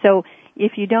free. So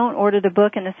if you don't order the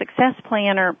book and the Success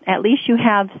Planner, at least you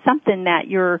have something that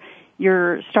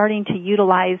you're starting to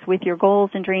utilize with your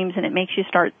goals and dreams, and it makes you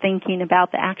start thinking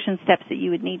about the action steps that you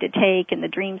would need to take and the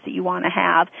dreams that you want to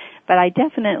have. But I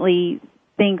definitely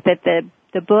think that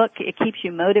the book, it keeps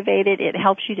you motivated. It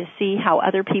helps you to see how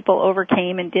other people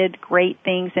overcame and did great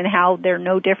things and how they're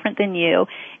no different than you.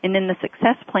 And then the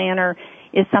Success Planner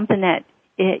is something that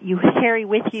you carry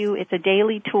with you. It's a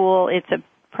daily tool. It's a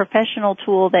professional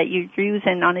tool that you use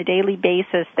on a daily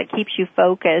basis that keeps you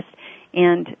focused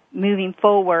and moving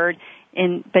forward.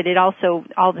 But it also,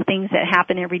 all the things that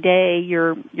happen every day,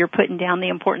 you're putting down the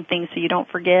important things so you don't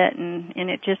forget. And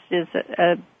it just is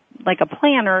like a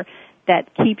planner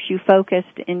that keeps you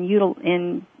focused and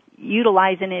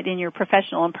utilizing it in your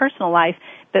professional and personal life.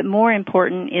 But more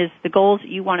important is the goals that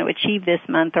you want to achieve this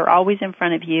month are always in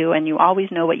front of you, and you always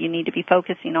know what you need to be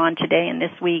focusing on today and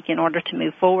this week in order to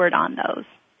move forward on those.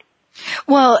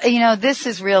 Well, this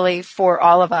is really for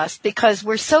all of us because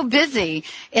we're so busy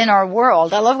in our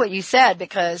world. I love what you said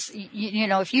because,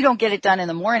 if you don't get it done in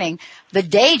the morning, the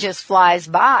day just flies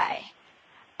by.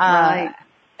 Right.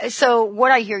 So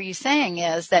what I hear you saying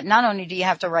is that not only do you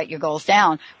have to write your goals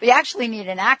down, but you actually need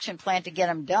an action plan to get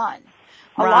them done.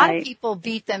 A lot of people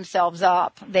beat themselves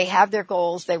up. They have their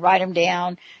goals, they write them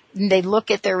down, and they look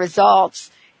at their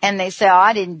results, and they say, oh,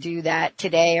 I didn't do that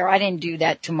today, or I didn't do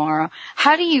that tomorrow.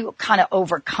 How do you kind of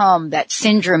overcome that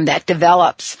syndrome that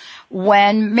develops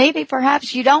when maybe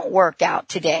perhaps you don't work out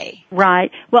today?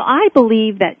 Right. Well, I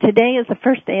believe that today is the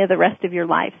first day of the rest of your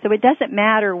life. So it doesn't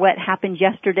matter what happened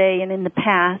yesterday and in the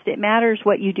past. It matters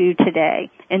what you do today,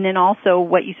 and then also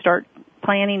what you start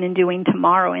planning and doing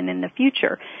tomorrow and in the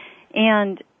future.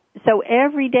 And so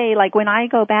every day, like when I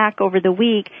go back over the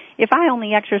week, if I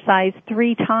only exercise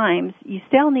 3 times, you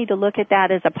still need to look at that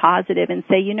as a positive and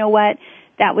say, you know what,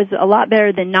 that was a lot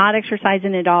better than not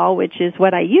exercising at all, which is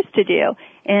what I used to do.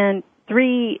 And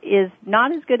 3 is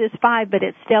not as good as 5, but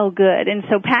it's still good. And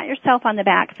so pat yourself on the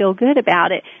back, feel good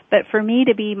about it. But for me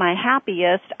to be my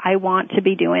happiest, I want to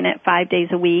be doing it 5 days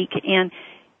a week. And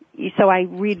so I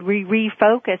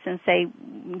refocus and say,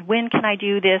 when can I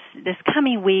do this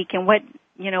coming week, and what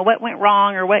went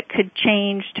wrong or what could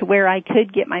change to where I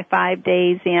could get my 5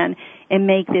 days in and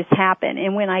make this happen.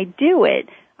 And when I do it,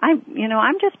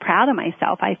 I'm just proud of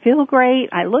myself. I feel great.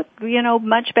 I look,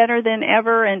 much better than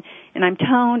ever, and I'm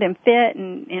toned and fit,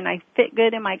 and I fit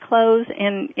good in my clothes,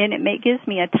 and it gives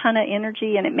me a ton of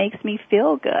energy, and it makes me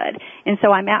feel good. And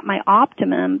so I'm at my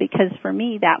optimum, because for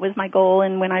me that was my goal,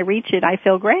 and when I reach it, I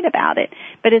feel great about it.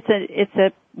 But it's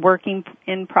a working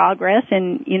in progress,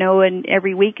 and and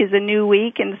every week is a new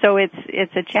week, and so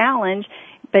it's a challenge,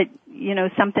 but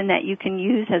something that you can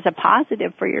use as a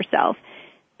positive for yourself.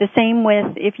 The same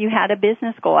with if you had a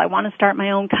business goal. I want to start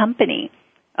my own company.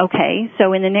 Okay,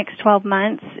 so in the next 12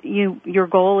 months, your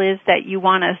goal is that you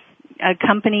want a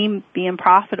company being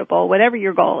profitable, whatever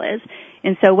your goal is.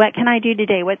 And so what can I do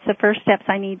today? What's the first steps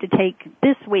I need to take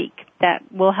this week that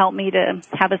will help me to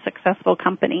have a successful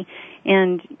company?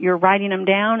 And you're writing them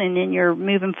down, and then you're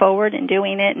moving forward and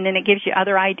doing it, and then it gives you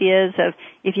other ideas of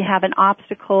if you have an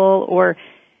obstacle or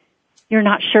you're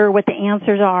not sure what the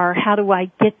answers are, how do I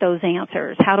get those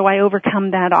answers? How do I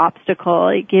overcome that obstacle?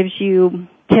 It gives you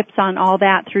tips on all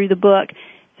that through the book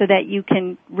so that you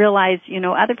can realize,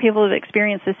 other people have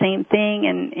experienced the same thing,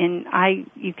 and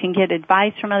you can get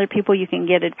advice from other people, you can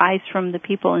get advice from the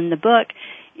people in the book,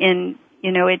 and,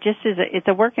 it just it's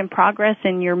a work in progress,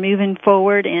 and you're moving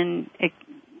forward and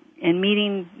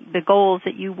meeting the goals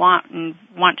that you want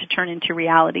to turn into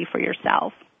reality for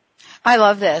yourself. I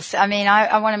love this. I mean,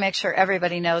 I want to make sure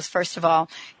everybody knows, first of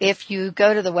all, if you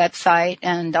go to the website,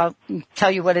 and I'll tell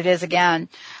you what it is again,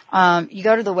 you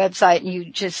go to the website and you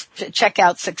just check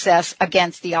out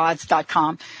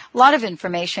successagainsttheodds.com. A lot of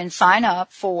information. Sign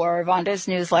up for Vonda's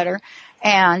newsletter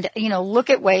and,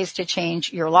 look at ways to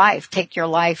change your life, take your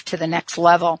life to the next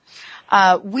level.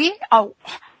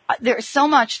 There's so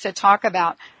much to talk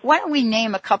about. Why don't we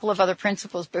name a couple of other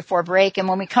principles before break, and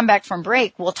when we come back from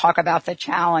break, we'll talk about the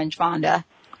challenge, Vonda.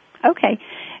 Okay.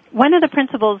 One of the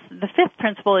principles, the 5th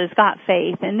principle, is got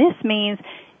faith, and this means,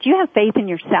 do you have faith in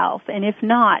yourself? And if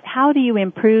not, how do you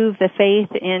improve the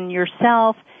faith in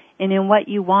yourself and in what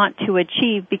you want to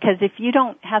achieve? Because if you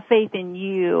don't have faith in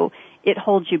you, it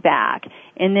holds you back.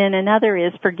 And then another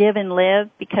is forgive and live,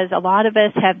 because a lot of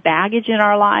us have baggage in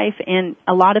our life, and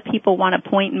a lot of people want to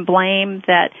point and blame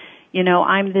that,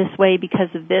 I'm this way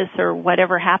because of this or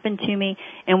whatever happened to me.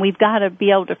 And we've got to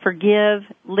be able to forgive,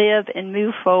 live, and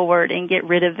move forward and get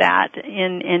rid of that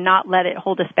and not let it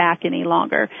hold us back any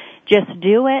longer. Just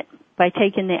do it by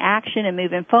taking the action and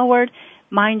moving forward.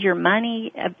 Mind Your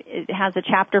Money. It has a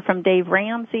chapter from Dave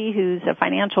Ramsey, who's a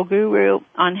financial guru,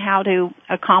 on how to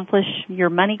accomplish your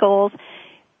money goals.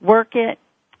 Work it.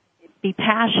 Be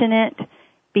passionate.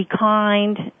 Be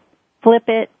kind. Flip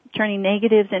it, turning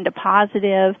negatives into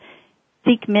positive.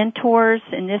 Seek mentors,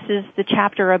 and this is the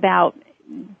chapter about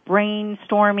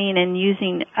brainstorming and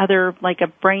using other, like a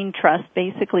brain trust,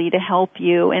 basically, to help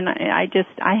you. And I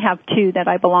have 2 that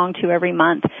I belong to every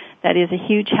month. That is a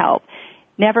huge help.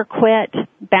 Never quit,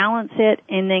 balance it,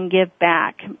 and then give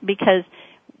back. Because,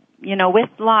 with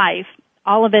life,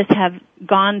 all of us have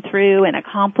gone through and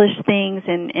accomplished things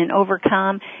and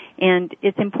overcome. And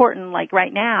it's important, like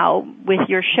right now, with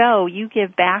your show, you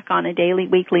give back on a daily,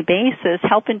 weekly basis,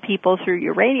 helping people through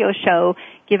your radio show,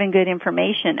 giving good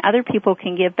information. Other people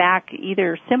can give back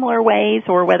either similar ways,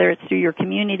 or whether it's through your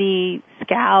community,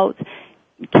 scouts,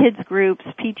 kids groups,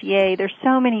 PTA. There's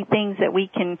so many things that we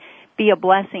can be a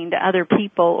blessing to other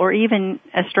people, or even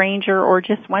a stranger, or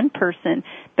just one person.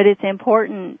 But it's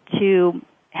important to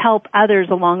help others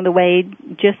along the way,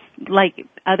 just like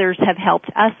others have helped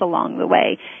us along the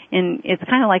way. And it's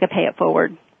kind of like a pay it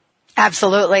forward.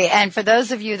 Absolutely. And for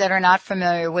those of you that are not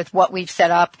familiar with what we've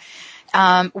set up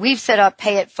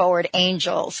Pay It Forward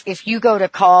Angels. If you go to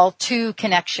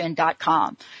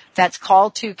call2connection.com, that's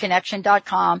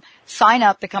call2connection.com, sign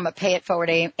up, become a Pay It Forward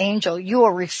Angel, you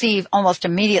will receive almost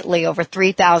immediately over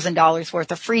 $3,000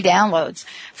 worth of free downloads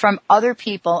from other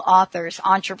people, authors,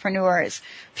 entrepreneurs,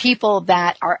 people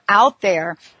that are out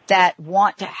there that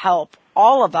want to help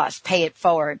all of us pay it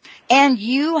forward. And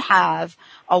you have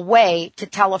a way to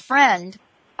tell a friend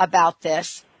about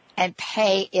this and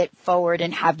pay it forward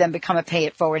and have them become a Pay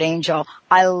It Forward Angel.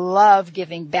 I love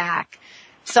giving back.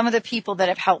 Some of the people that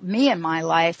have helped me in my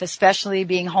life, especially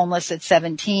being homeless at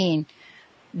 17,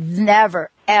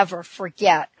 never, ever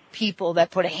forget people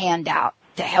that put a hand out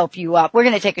to help you up. We're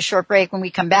going to take a short break. When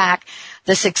we come back,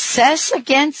 the Success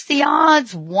Against the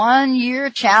Odds 1-year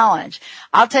challenge.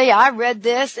 I'll tell you, I read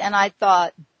this and I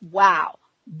thought, wow,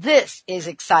 this is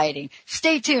exciting.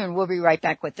 Stay tuned. We'll be right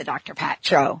back with the Dr. Pat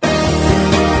Show.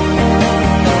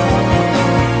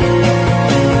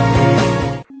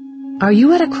 Are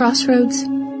you at a crossroads?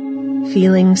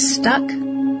 Feeling stuck?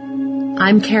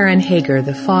 I'm Karen Hager,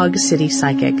 the Fog City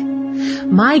Psychic.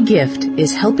 My gift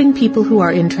is helping people who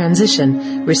are in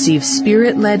transition receive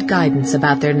spirit-led guidance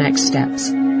about their next steps.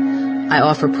 I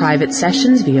offer private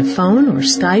sessions via phone or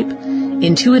Skype,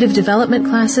 intuitive development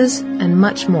classes, and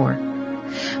much more.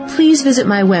 Please visit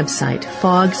my website,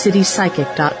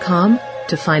 fogcitypsychic.com,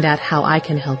 to find out how I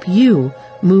can help you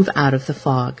move out of the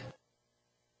fog.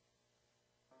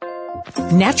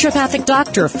 Naturopathic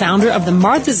doctor, founder of the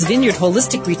Martha's Vineyard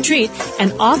Holistic Retreat,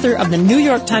 and author of the New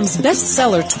York Times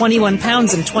bestseller 21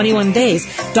 Pounds in 21 Days,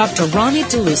 Dr. Ronnie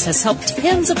DeLuce has helped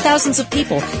tens of thousands of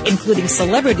people, including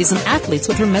celebrities and athletes,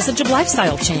 with her message of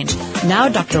lifestyle change. Now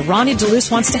Dr. Ronnie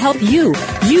DeLuce wants to help you.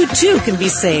 You too can be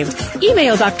saved.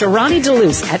 Email Dr. Ronnie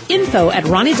DeLuce at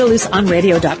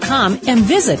info@ronniedeluceonradio.com and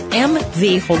visit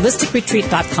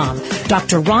mtheholisticretreat.com.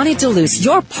 Dr. Ronnie DeLuce,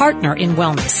 your partner in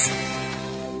wellness.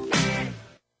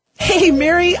 Hey,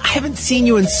 Mary, I haven't seen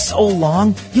you in so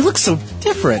long. You look so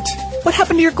different. What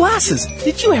happened to your glasses?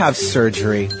 Did you have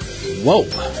surgery? Whoa,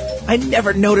 I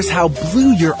never noticed how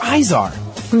blue your eyes are.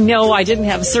 No, I didn't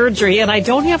have surgery, and I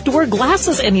don't have to wear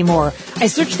glasses anymore. I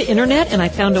searched the internet, and I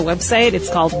found a website. It's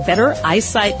called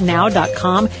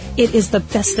bettereyesightnow.com. It is the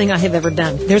best thing I have ever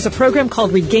done. There's a program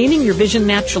called Regaining Your Vision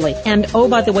Naturally. And, oh,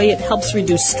 by the way, it helps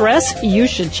reduce stress. You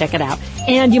should check it out.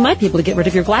 And you might be able to get rid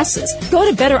of your glasses. Go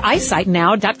to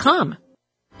bettereyesightnow.com.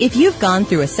 If you've gone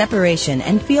through a separation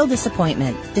and feel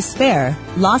disappointment, despair,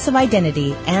 loss of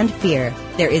identity, and fear,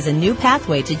 there is a new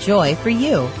pathway to joy for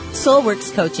you.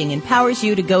 Soulworks Coaching empowers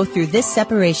you to go through this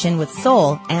separation with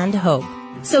soul and hope.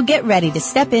 So get ready to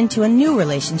step into a new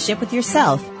relationship with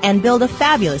yourself and build a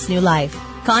fabulous new life.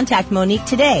 Contact Monique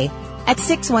today at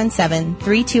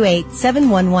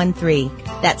 617-328-7113.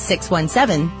 That's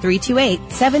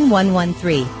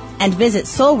 617-328-7113. And visit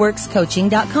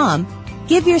soulworkscoaching.com.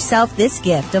 Give yourself this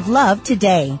gift of love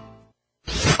today.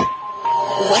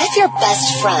 What if your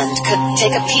best friend could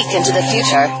take a peek into the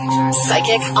future?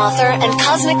 Psychic, author, and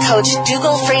cosmic coach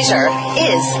Dougal Fraser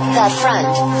is that friend.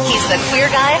 He's the queer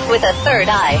guy with a third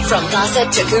eye. From gossip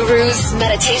to gurus,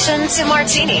 meditation to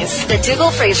martinis, the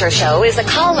Dougal Fraser Show is a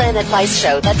call-in advice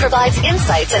show that provides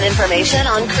insights and information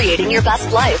on creating your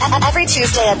best life. Every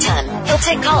Tuesday at 10, he'll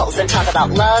take calls and talk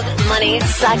about love, money,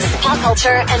 sex, pop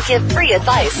culture, and give free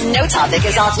advice. No topic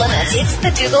is off limits. It's the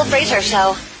Dougal Fraser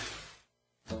Show.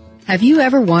 Have you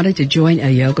ever wanted to join a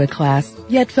yoga class,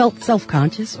 yet felt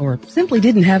self-conscious or simply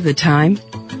didn't have the time?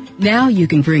 Now you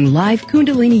can bring live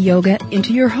Kundalini Yoga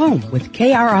into your home with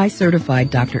KRI-certified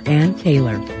Dr. Ann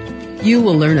Taylor. You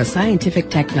will learn a scientific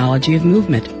technology of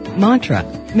movement, mantra,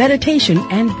 meditation,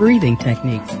 and breathing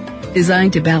techniques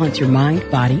designed to balance your mind,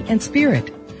 body, and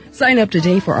spirit. Sign up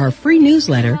today for our free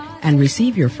newsletter and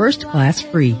receive your first class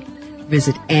free.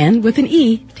 Visit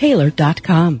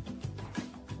Taylor.com.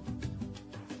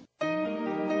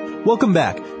 Welcome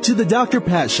back to the Dr.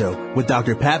 Pat Show with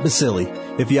Dr. Pat Basili.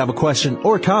 If you have a question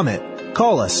or comment,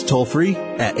 call us toll-free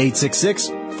at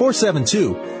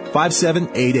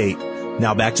 866-472-5788.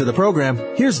 Now back to the program.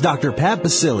 Here's Dr. Pat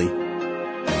Basili.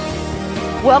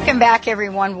 Welcome back,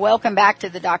 everyone. Welcome back to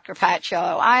the Dr. Pat Show.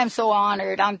 I am so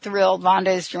honored. I'm thrilled. Vonda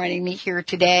is joining me here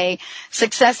today.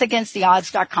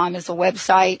 SuccessAgainstTheOdds.com is the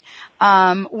website.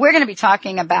 We're going to be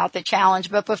talking about the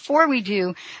challenge, but before we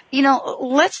do,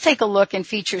 let's take a look and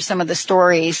feature some of the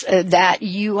stories that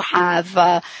you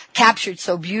have captured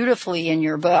so beautifully in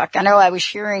your book. I know I was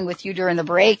sharing with you during the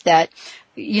break that,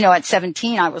 at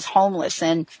 17 I was homeless,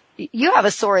 and you have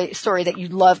a story that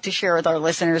you'd love to share with our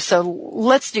listeners, so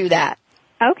let's do that.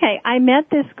 Okay, I met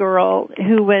this girl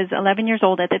who was 11 years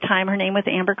old at the time. Her name was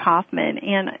Amber Kaufman,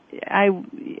 and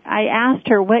I asked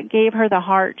her what gave her the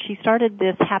heart. She started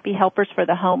this Happy Helpers for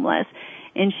the Homeless,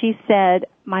 and she said,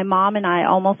 my mom and I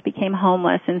almost became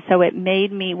homeless, and so it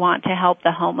made me want to help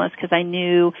the homeless because I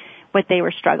knew what they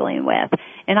were struggling with.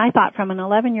 And I thought, from an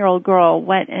 11-year-old girl,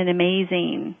 what an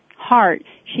amazing heart.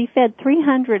 She fed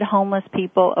 300 homeless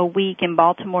people a week in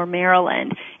Baltimore,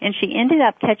 Maryland, and she ended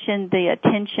up catching the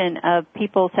attention of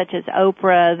people such as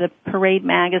Oprah, the Parade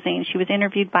magazine. She was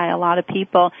interviewed by a lot of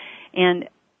people, and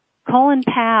Colin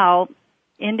Powell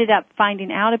ended up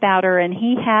finding out about her, and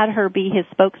he had her be his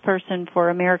spokesperson for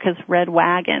America's Red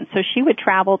Wagon. So she would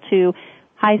travel to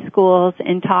high schools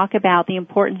and talk about the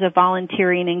importance of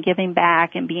volunteering and giving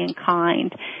back and being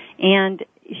kind. And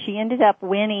she ended up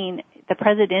winning the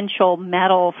Presidential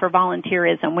Medal for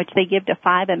Volunteerism, which they give to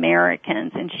 5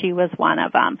 Americans, and she was one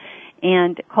of them.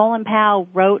 And Colin Powell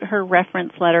wrote her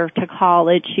reference letter to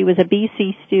college. She was a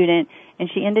BC student, and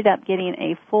she ended up getting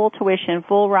a full tuition,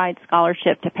 full ride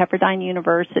scholarship to Pepperdine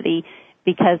University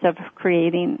because of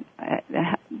creating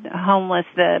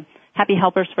the Happy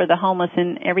Helpers for the Homeless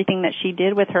and everything that she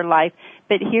did with her life.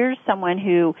 But here's someone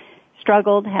who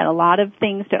struggled, had a lot of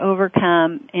things to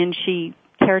overcome, and she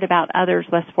cared about others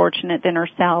less fortunate than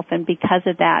herself, and because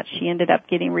of that, she ended up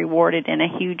getting rewarded in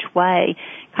a huge way,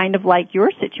 kind of like your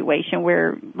situation,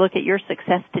 where look at your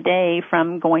success today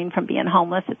from going from being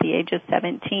homeless at the age of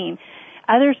 17.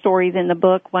 Other stories in the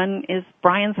book, one is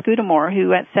Brian Scudamore,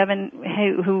 who at 7,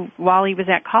 who while he was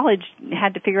at college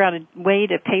had to figure out a way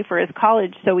to pay for his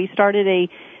college, so he started a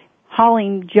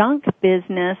hauling junk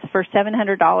business for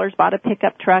 $700, bought a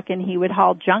pickup truck, and he would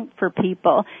haul junk for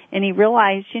people. And he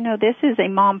realized, this is a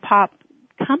mom-pop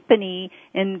company,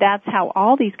 and that's how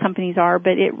all these companies are,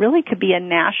 but it really could be a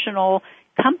national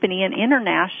company and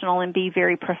international and be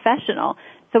very professional.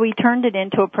 So he turned it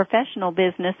into a professional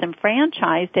business and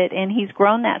franchised it, and he's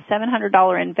grown that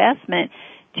 $700 investment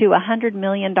to a $100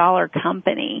 million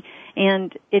company.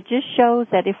 And it just shows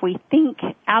that if we think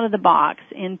out of the box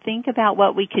and think about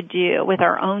what we could do with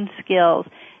our own skills,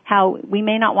 how we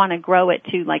may not want to grow it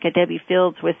to like a Debbie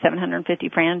Fields with 750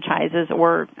 franchises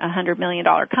or a $100 million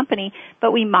company,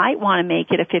 but we might want to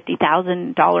make it a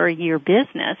 $50,000 a year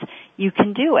business. You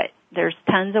can do it. There's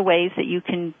tons of ways that you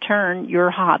can turn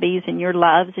your hobbies and your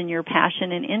loves and your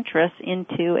passion and interests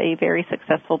into a very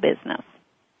successful business.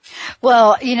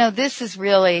 Well, this is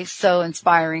really so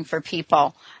inspiring for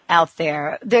people out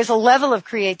there. There's a level of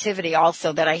creativity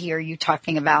also that I hear you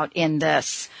talking about in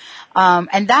this.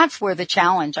 And that's where the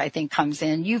challenge, I think, comes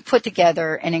in. You've put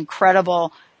together an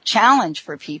incredible challenge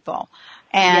for people.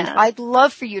 And yes. I'd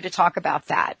love for you to talk about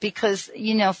that because,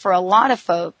 for a lot of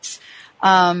folks,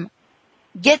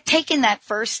 taking that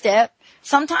first step,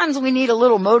 sometimes we need a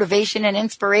little motivation and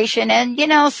inspiration and,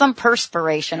 some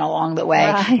perspiration along the way.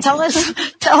 Right.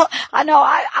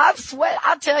 I've sweat.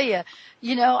 I'll tell you,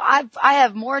 I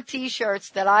have more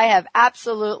t-shirts that I have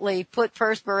absolutely put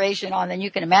perspiration on than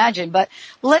you can imagine. But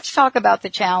let's talk about the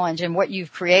challenge and what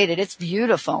you've created. It's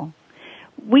beautiful.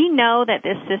 We know that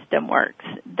this system works,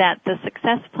 that the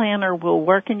Success Planner will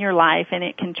work in your life and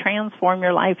it can transform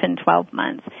your life in 12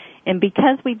 months. And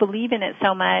because we believe in it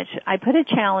so much, I put a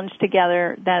challenge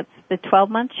together that's the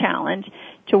 12-month challenge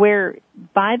to where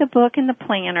buy the book and the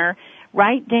planner,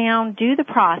 write down, do the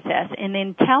process, and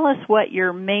then tell us what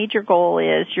your major goal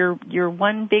is, your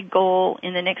one big goal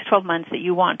in the next 12 months that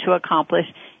you want to accomplish.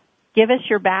 Give us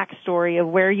your backstory of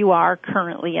where you are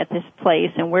currently at this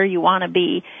place and where you want to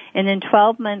be. And then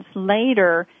 12 months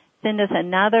later, send us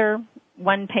another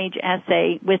one-page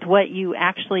essay with what you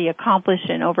actually accomplished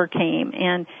and overcame,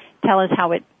 and tell us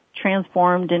how it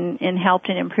transformed and helped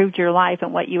and improved your life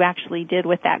and what you actually did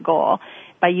with that goal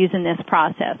by using this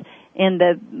process. And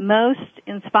the most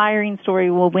inspiring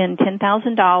story will win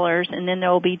 $10,000, and then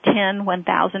there will be 10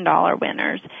 $1,000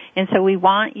 winners. And so we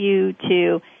want you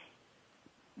to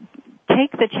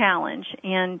take the challenge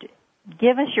and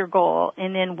give us your goal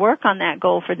and then work on that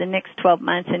goal for the next 12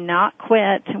 months and not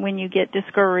quit when you get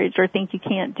discouraged or think you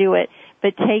can't do it,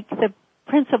 but take the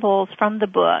principles from the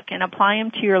book and apply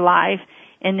them to your life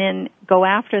and then go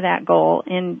after that goal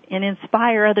and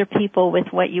inspire other people with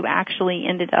what you actually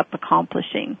ended up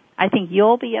accomplishing. I think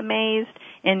you'll be amazed,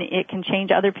 and it can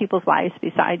change other people's lives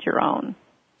besides your own.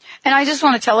 And I just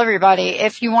want to tell everybody,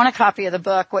 if you want a copy of the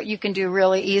book, what you can do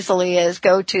really easily is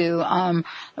go to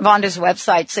Vonda's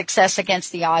website,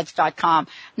 successagainsttheodds.com.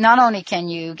 Not only can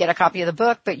you get a copy of the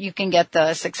book, but you can get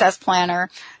the Success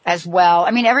Planner as well. I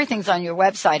mean, everything's on your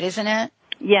website, isn't it?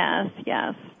 Yes.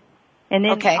 And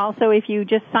then also if you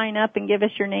just sign up and give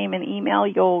us your name and email,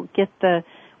 you'll get the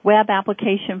web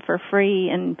application for free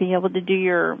and be able to do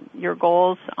your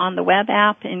goals on the web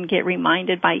app and get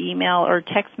reminded by email or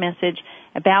text message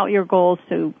about your goals,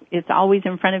 so it's always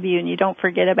in front of you and you don't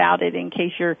forget about it in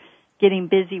case you're getting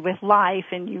busy with life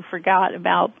and you forgot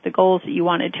about the goals that you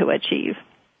wanted to achieve.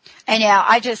 And yeah,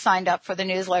 I just signed up for the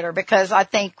newsletter because I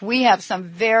think we have some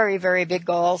very, very big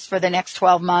goals for the next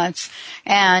 12 months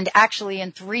and actually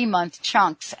in 3-month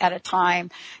chunks at a time.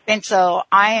 And so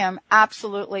I am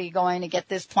absolutely going to get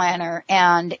this planner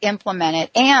and implement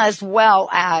it, as well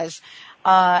as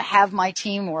have my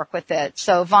team work with it.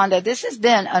 So Vonda, this has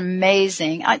been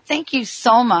amazing. I thank you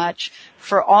so much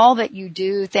for all that you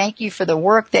do. Thank you for the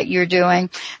work that you're doing.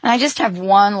 And I just have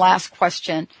one last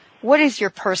question. What is your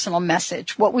personal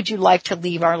message? What would you like to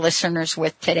leave our listeners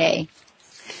with today?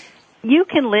 You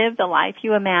can live the life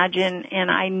you imagine,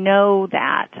 and I know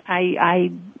that.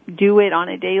 I do it on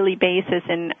a daily basis,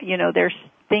 and, you know, there's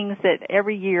things that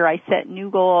every year I set new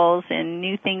goals and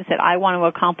new things that I want to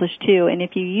accomplish too. And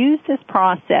if you use this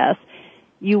process,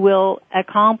 you will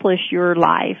accomplish your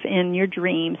life and your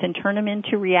dreams and turn them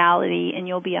into reality, and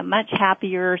you'll be a much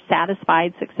happier,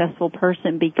 satisfied, successful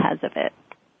person because of it.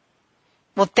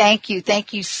 Well, thank you.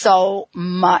 Thank you so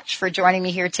much for joining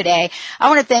me here today. I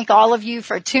want to thank all of you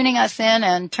for tuning us in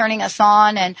and turning us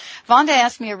on. And Vonda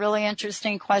asked me a really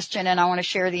interesting question, and I want to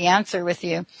share the answer with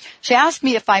you. She asked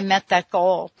me if I met that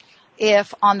goal,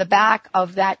 if on the back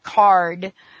of that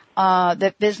card,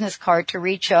 the business card to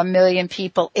reach 1 million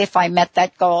people, if I met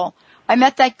that goal. I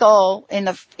met that goal in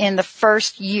the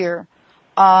first year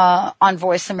on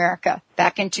Voice America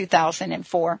back in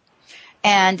 2004.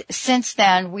 And since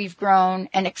then, we've grown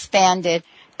and expanded.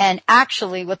 And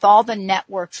actually, with all the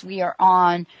networks we are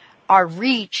on, our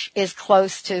reach is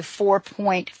close to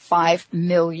 4.5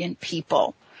 million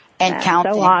people and That's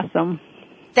counting. So awesome.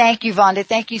 Thank you, Vonda.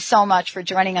 Thank you so much for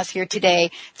joining us here today.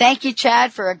 Thank you,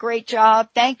 Chad, for a great job.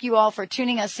 Thank you all for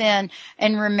tuning us in.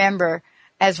 And remember,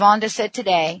 as Vonda said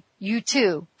today, you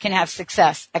too can have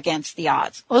success against the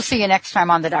odds. We'll see you next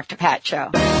time on The Dr. Pat Show.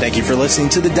 Thank you for listening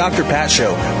to The Dr. Pat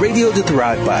Show, radio to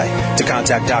thrive by. To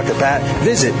contact Dr. Pat,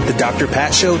 visit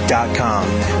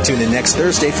thedrpatshow.com. Tune in next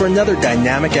Thursday for another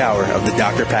dynamic hour of The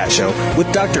Dr. Pat Show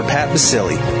with Dr. Pat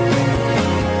Basile.